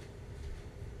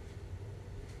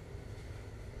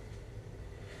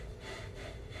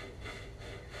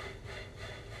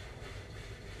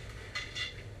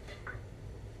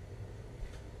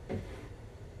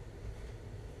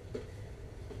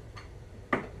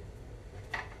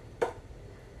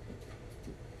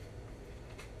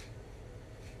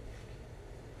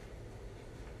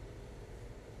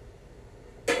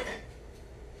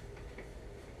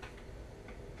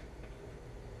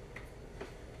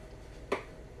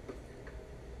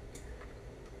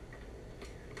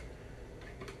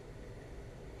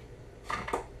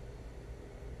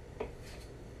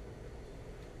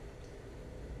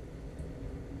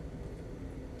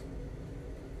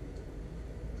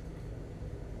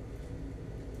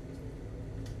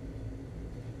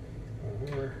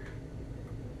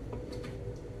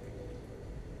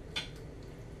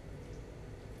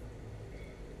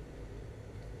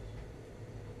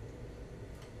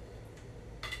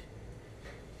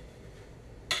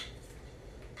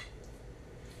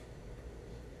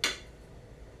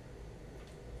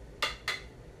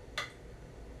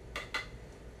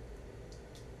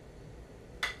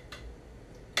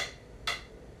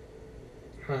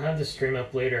 I'll have the stream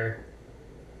up later.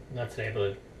 Not today,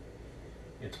 but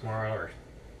tomorrow or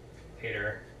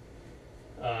later.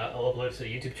 I'll upload it to the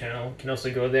YouTube channel. You can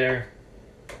also go there.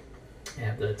 I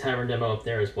have the timer demo up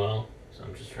there as well. So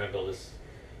I'm just trying to build this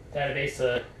database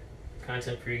of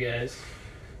content for you guys.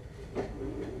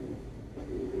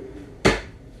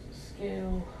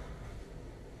 Scale.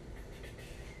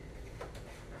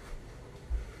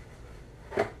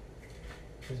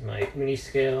 Here's my uni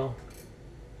scale.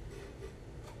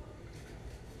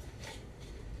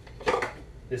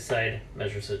 This side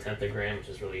measures to 1/10 of a gram, which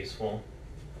is really useful.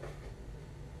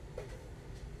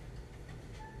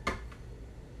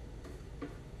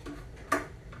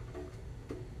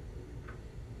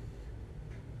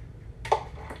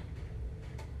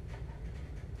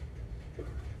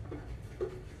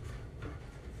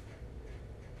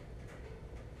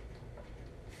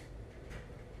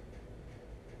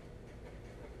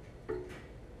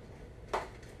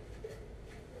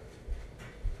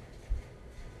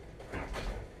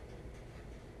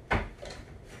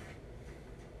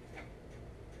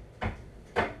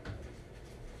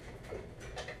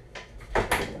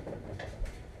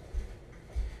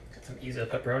 Ease of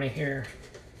pepperoni here.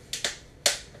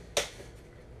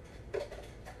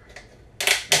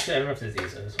 Actually, I don't know if this is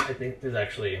Isa. I think this is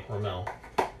actually Hormel.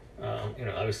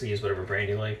 Obviously use whatever brand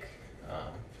you like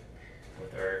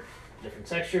with our different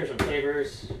textures and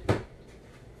flavors.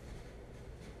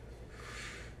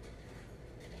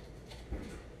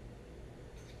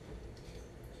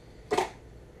 Spread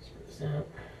this out.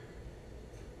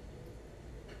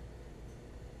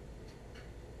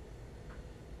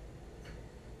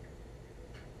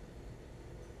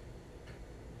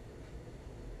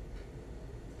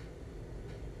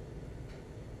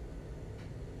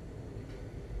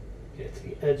 Get to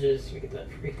the edges, you get that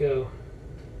Frico.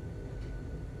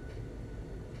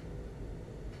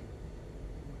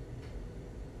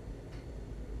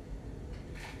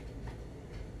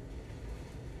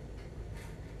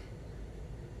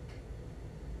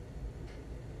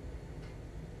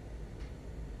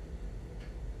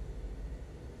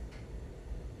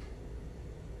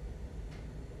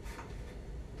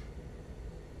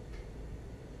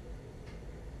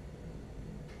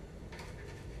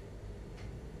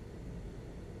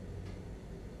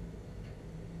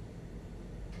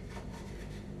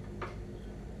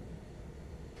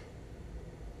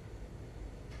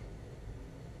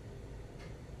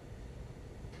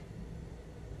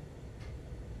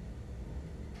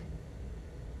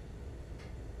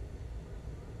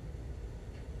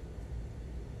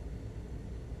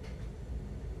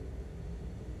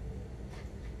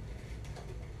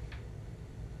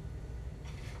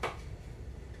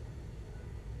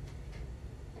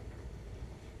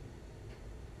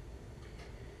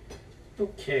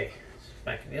 Okay, so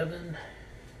back in the oven.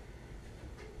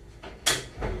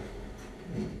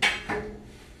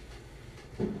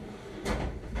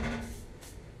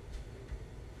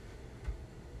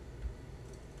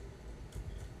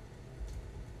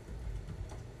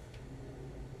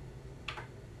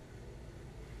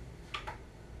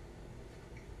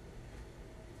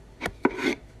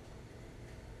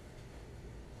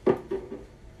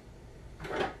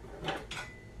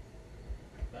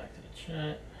 Back to the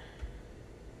chat.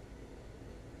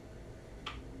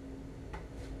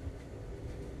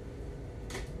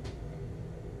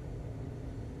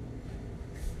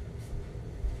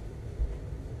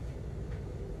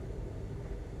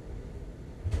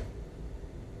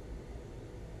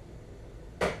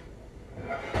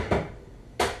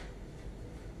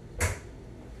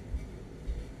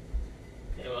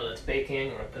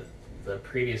 Baking. I'm going to put the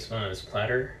previous one on this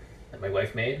platter that my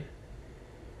wife made.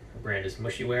 Her brand is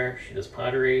Mushyware. She does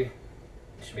pottery.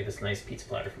 She made this nice pizza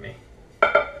platter for me.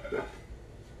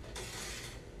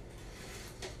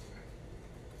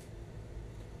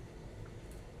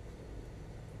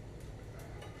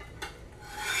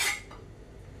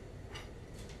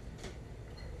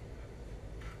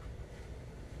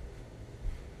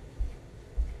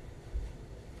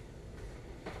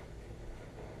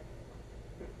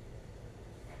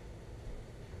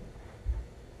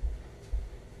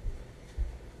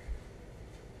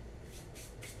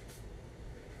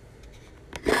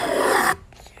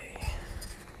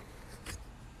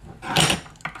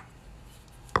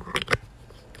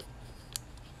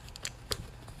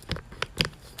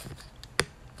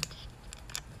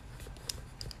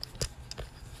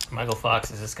 Michael Fox,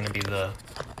 is this going to be the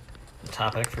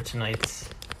topic for tonight's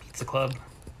Pizza Club?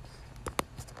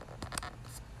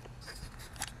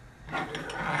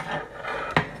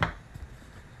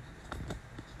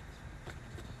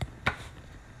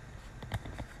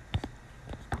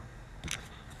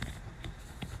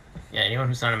 Yeah, anyone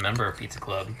who's not a member of Pizza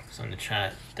Club, so in the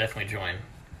chat, definitely join.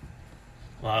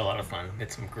 A lot of fun.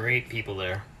 Get some great people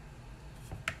there.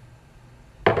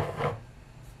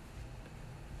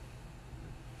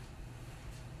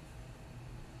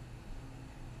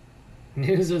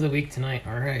 News of the week tonight.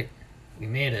 All right, we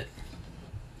made it.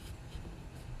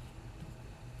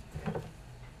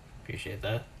 Appreciate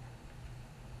that.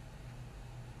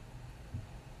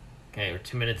 Okay, we're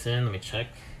 2 minutes in. Let me check.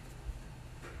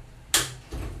 So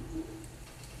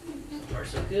far,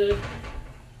 so good.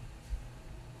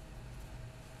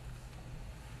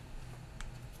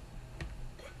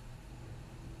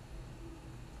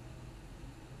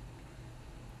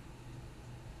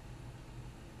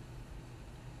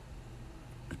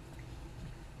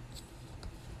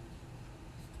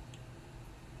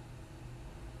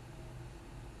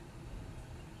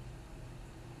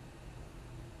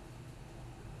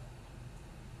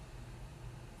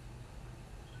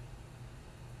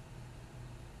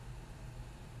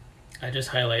 I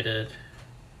just highlighted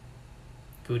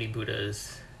Foodie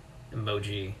Buddha's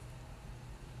emoji.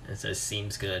 It says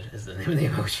 "seems good" is the name of the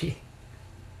emoji.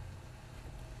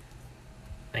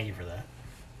 Thank you for that.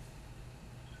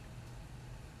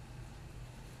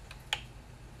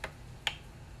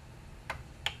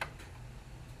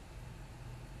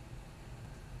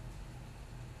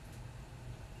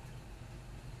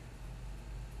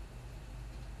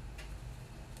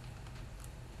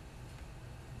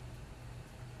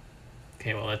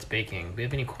 Okay, well, that's baking. Do we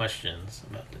have any questions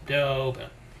about the dough,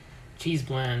 about cheese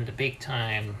blend, the bake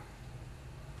time?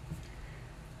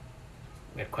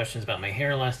 We had questions about my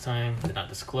hair last time. Did not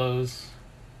disclose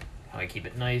how I keep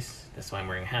it nice. That's why I'm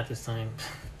wearing a hat this time.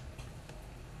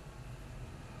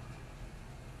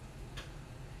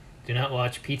 Do not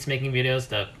watch pizza making videos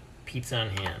without pizza on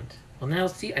hand. Well, now,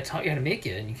 see, I taught you how to make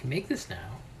it, and you can make this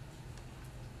now.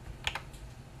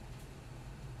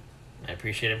 I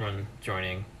appreciate everyone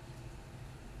joining.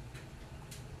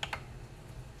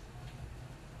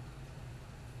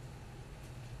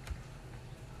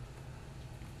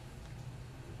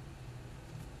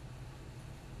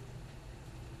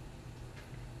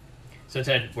 So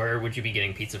Ted, where would you be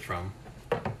getting pizza from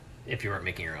if you weren't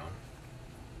making your own?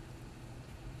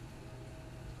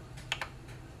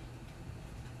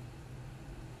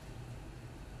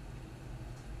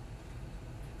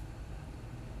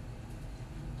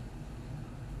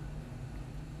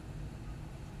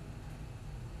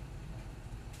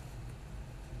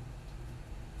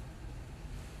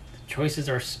 The choices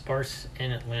are sparse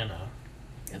in Atlanta.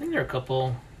 I think there are a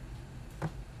couple.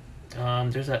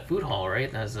 There's that food hall, right?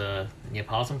 That's a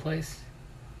Neapolitan place.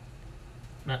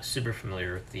 I'm not super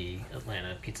familiar with the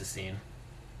Atlanta pizza scene.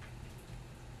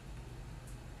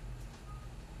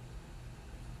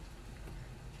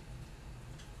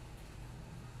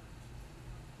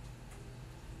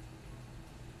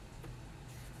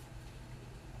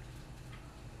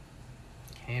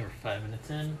 Okay, we're 5 minutes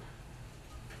in.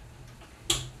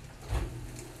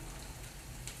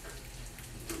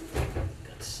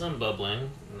 Got some bubbling.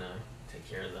 I'm gonna take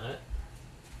care of that.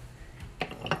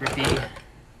 Grippy.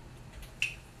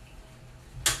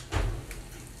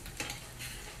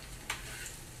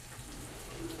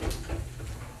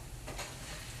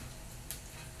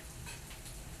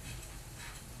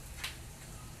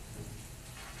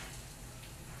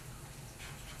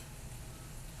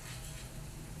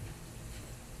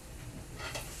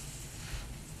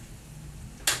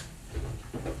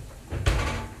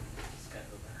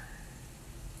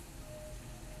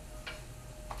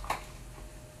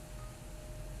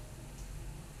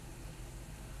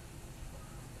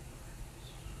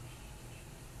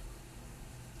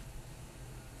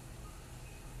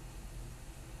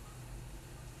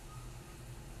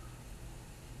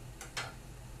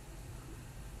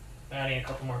 Adding a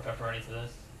couple more pepperoni to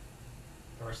this.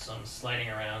 There was some sliding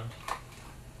around.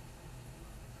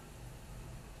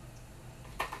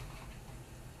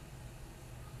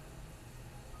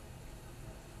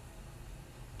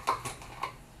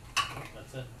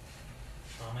 That's it.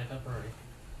 That's all my pepperoni.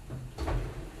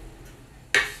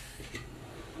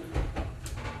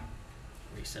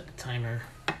 Reset the timer.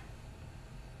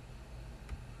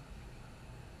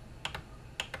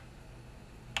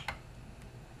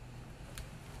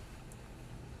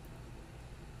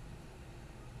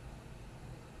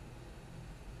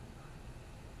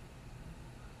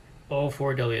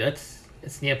 O4W,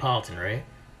 it's Neapolitan, right?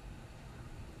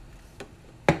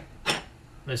 I'm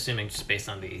assuming just based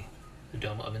on the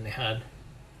dome oven they had.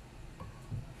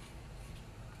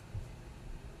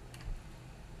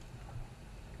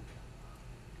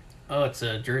 Oh, it's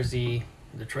a Jersey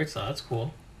Detroit style. That's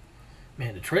cool.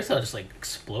 Man, Detroit style just like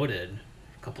exploded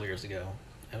a couple years ago.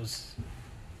 That was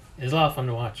It's a lot of fun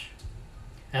to watch.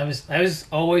 I was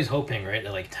always hoping, right,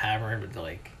 that like tavern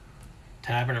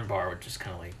and bar would just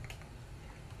kind of like,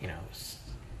 you know,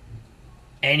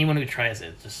 anyone who tries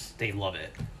it, just they love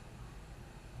it.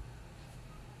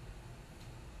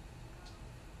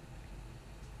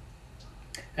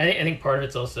 I think part of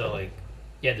it's also like,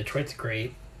 yeah, Detroit's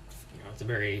great. You know, it's a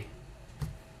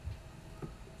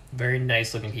very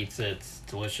nice looking pizza. It's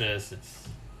delicious. It's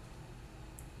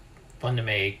fun to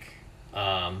make.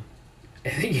 I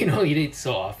think eat it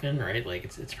so often, right? Like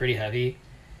it's pretty heavy.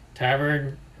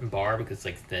 Tavern and bar because it's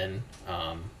like thin,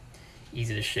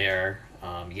 easy to share.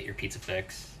 You get your pizza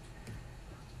fix,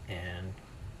 and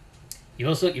you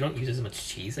don't use as much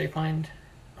cheese. I find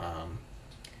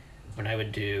when I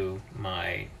would do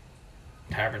my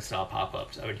tavern style pop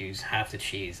ups, I would use half the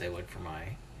cheese I would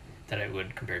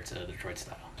compared to the Detroit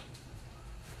style.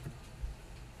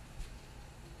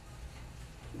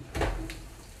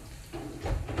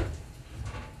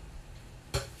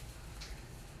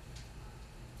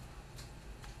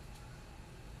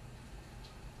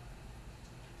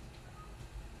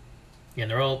 Yeah,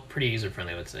 they're all pretty user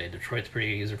friendly. I would say Detroit's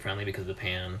pretty user friendly because of the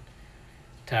pan.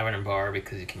 Tavern and bar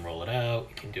because you can roll it out,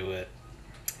 you can do it.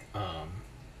 Um,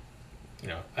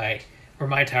 I for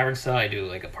my tavern style, I do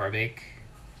like a par bake.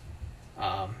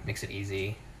 Makes it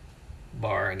easy.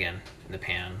 Bar again in the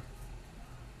pan.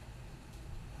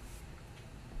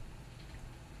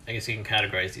 I guess you can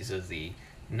categorize these as the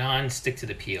non-stick to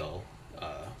the peel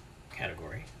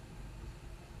category.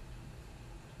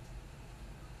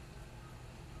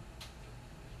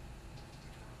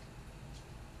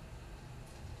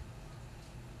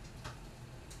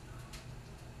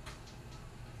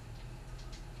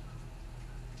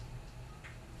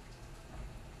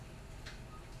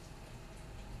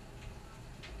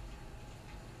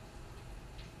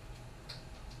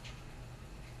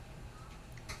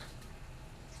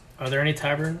 Are there any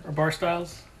tavern or bar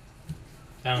styles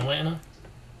down in Atlanta?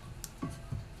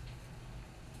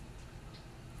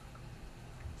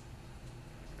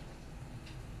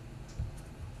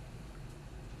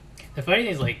 The funny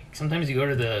thing is, like, sometimes you go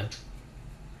to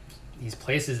these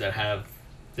places that have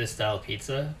this style of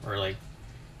pizza, or like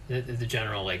the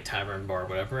general like tavern bar,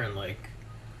 whatever, and like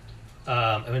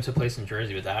I went to a place in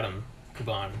Jersey with Adam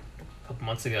Kuban a couple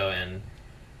months ago, and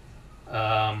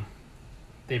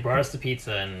they brought us the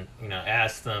pizza, and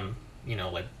asked them,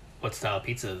 like what style of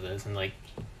pizza it is, and like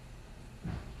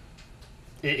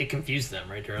it confused them,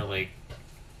 right? They're like,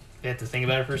 they have to think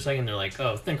about it for a second. They're like,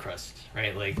 oh, thin crust,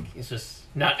 right? Like, it's just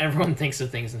not everyone thinks of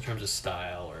things in terms of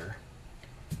style or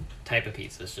type of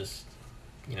pizza. It's just,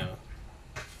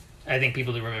 I think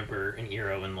people do remember an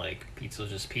era when like pizza was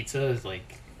just pizza. Is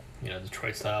like,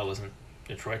 Detroit style wasn't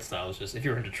Detroit style. It was just, if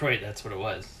you were in Detroit, that's what it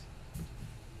was.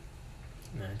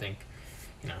 And I think,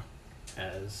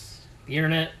 as the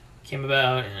internet came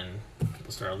about and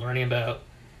people started learning about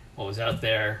what was out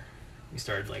there, we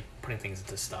started like putting things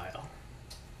into style.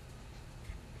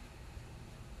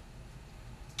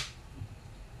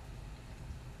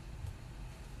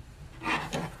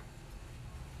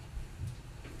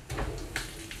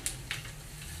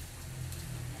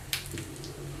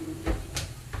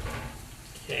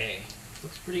 Okay,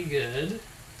 looks pretty good. I'm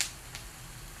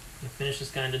gonna finish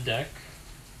this guy in the deck.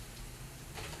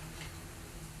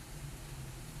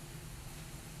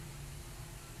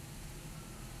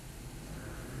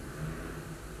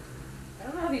 I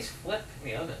don't know how these flip in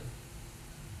the oven.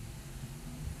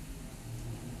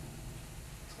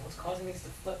 What's causing these to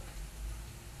flip?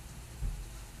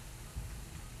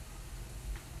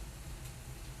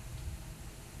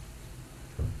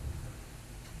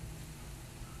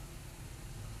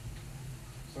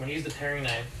 So I'm gonna use the paring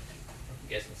knife.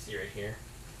 You guys can see right here,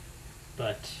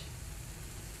 but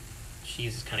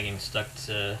cheese is kind of getting stuck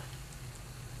to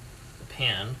the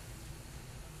pan.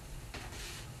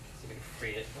 See if we can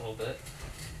free it a little bit.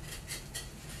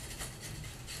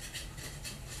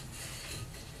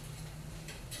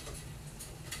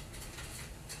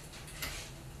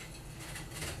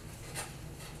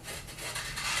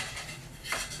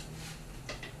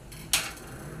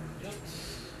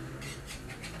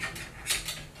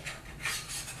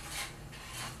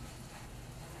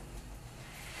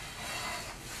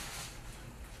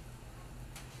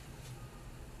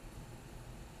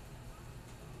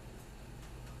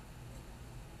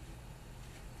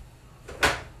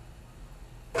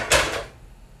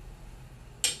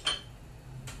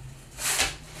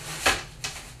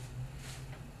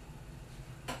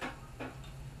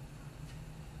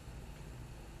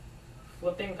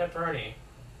 Flipping pepperoni.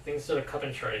 Things sort of cup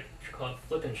and char. You should call it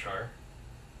flip and char.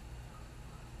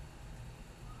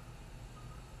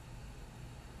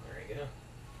 There we go.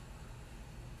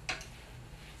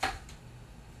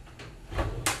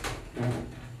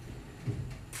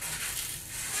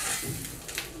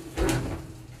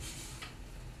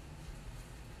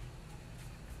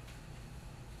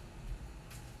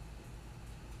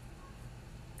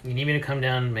 You need me to come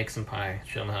down and make some pie,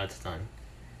 show them how it's done.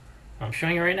 I'm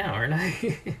showing you right now, aren't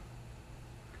I?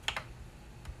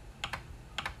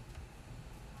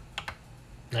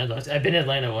 I've been to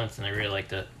Atlanta once and I really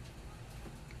liked it.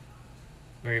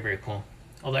 Very, very cool.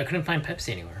 Although I couldn't find Pepsi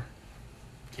anywhere.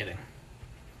 Kidding.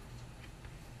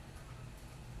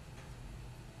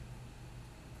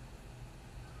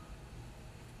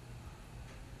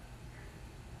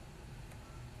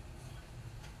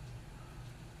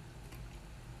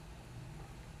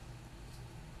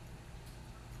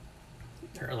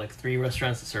 There are like 3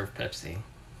 restaurants that serve Pepsi. You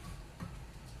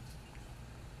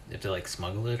have to like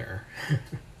smuggle it or...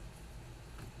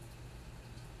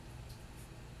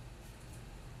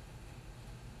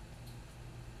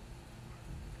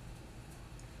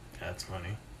 That's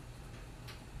funny.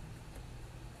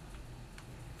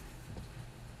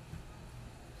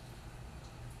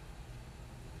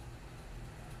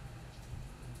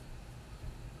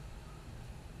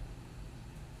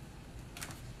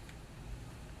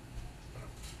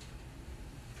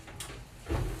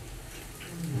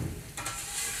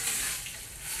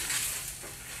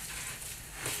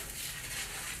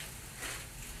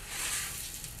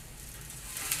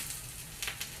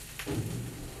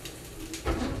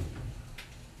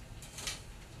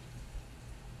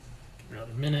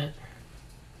 Another minute.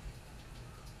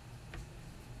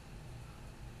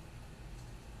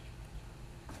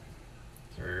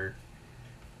 We're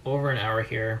over an hour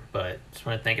here, but just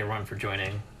want to thank everyone for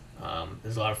joining.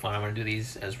 This is a lot of fun. I want to do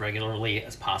these as regularly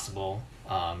as possible.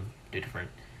 Do different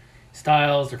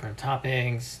styles, different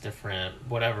toppings, different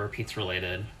whatever pizza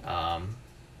related.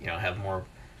 You know, have more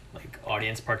like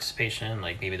audience participation.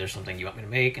 Like maybe there's something you want me to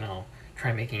make, and I'll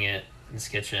try making it in this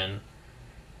kitchen.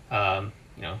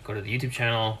 You know, go to the YouTube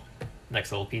channel,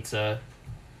 Next Level Pizza.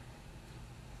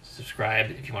 Subscribe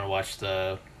if you want to watch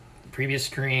the previous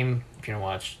stream, if you want to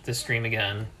watch this stream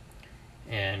again.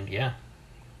 And yeah.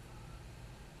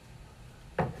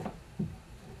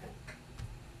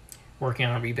 Working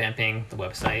on revamping the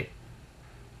website.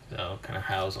 So kind of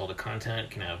house all the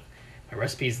content, can have my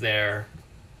recipes there,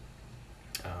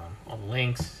 all the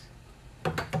links.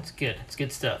 It's good. It's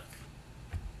good stuff.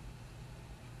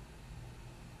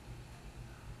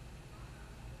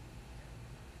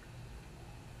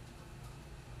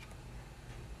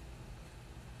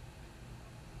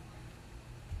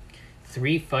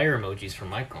 Three fire emojis from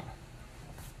Michael.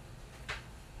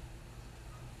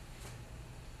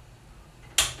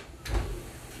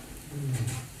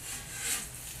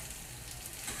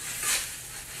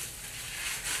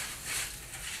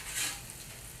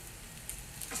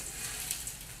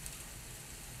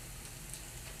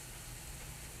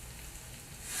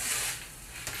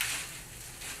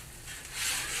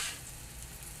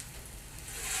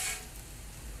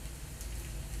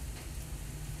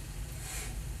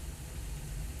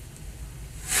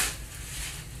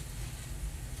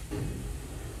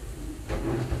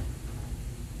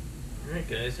 Alright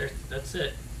guys, that's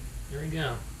it. Here we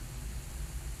go.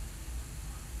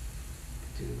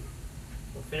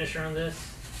 We'll finish on this.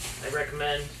 I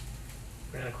recommend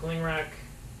put it on a cooling rack.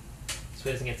 This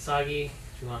way it doesn't get soggy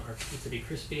if you want our pizza to be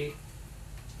crispy.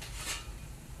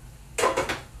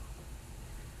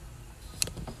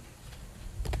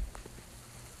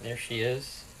 There she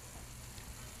is.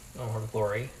 Oh, her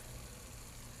glory.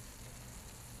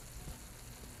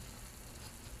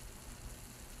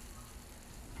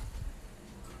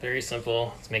 Very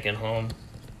simple. Let's make it home.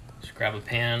 Just grab a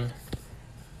pan.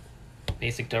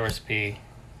 Basic dough recipe.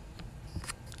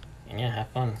 And yeah, have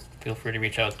fun. Feel free to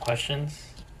reach out with questions.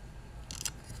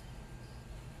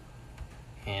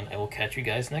 And I will catch you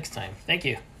guys next time. Thank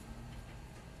you.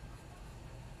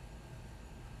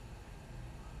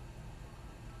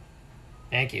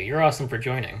 Thank you. You're awesome for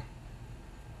joining.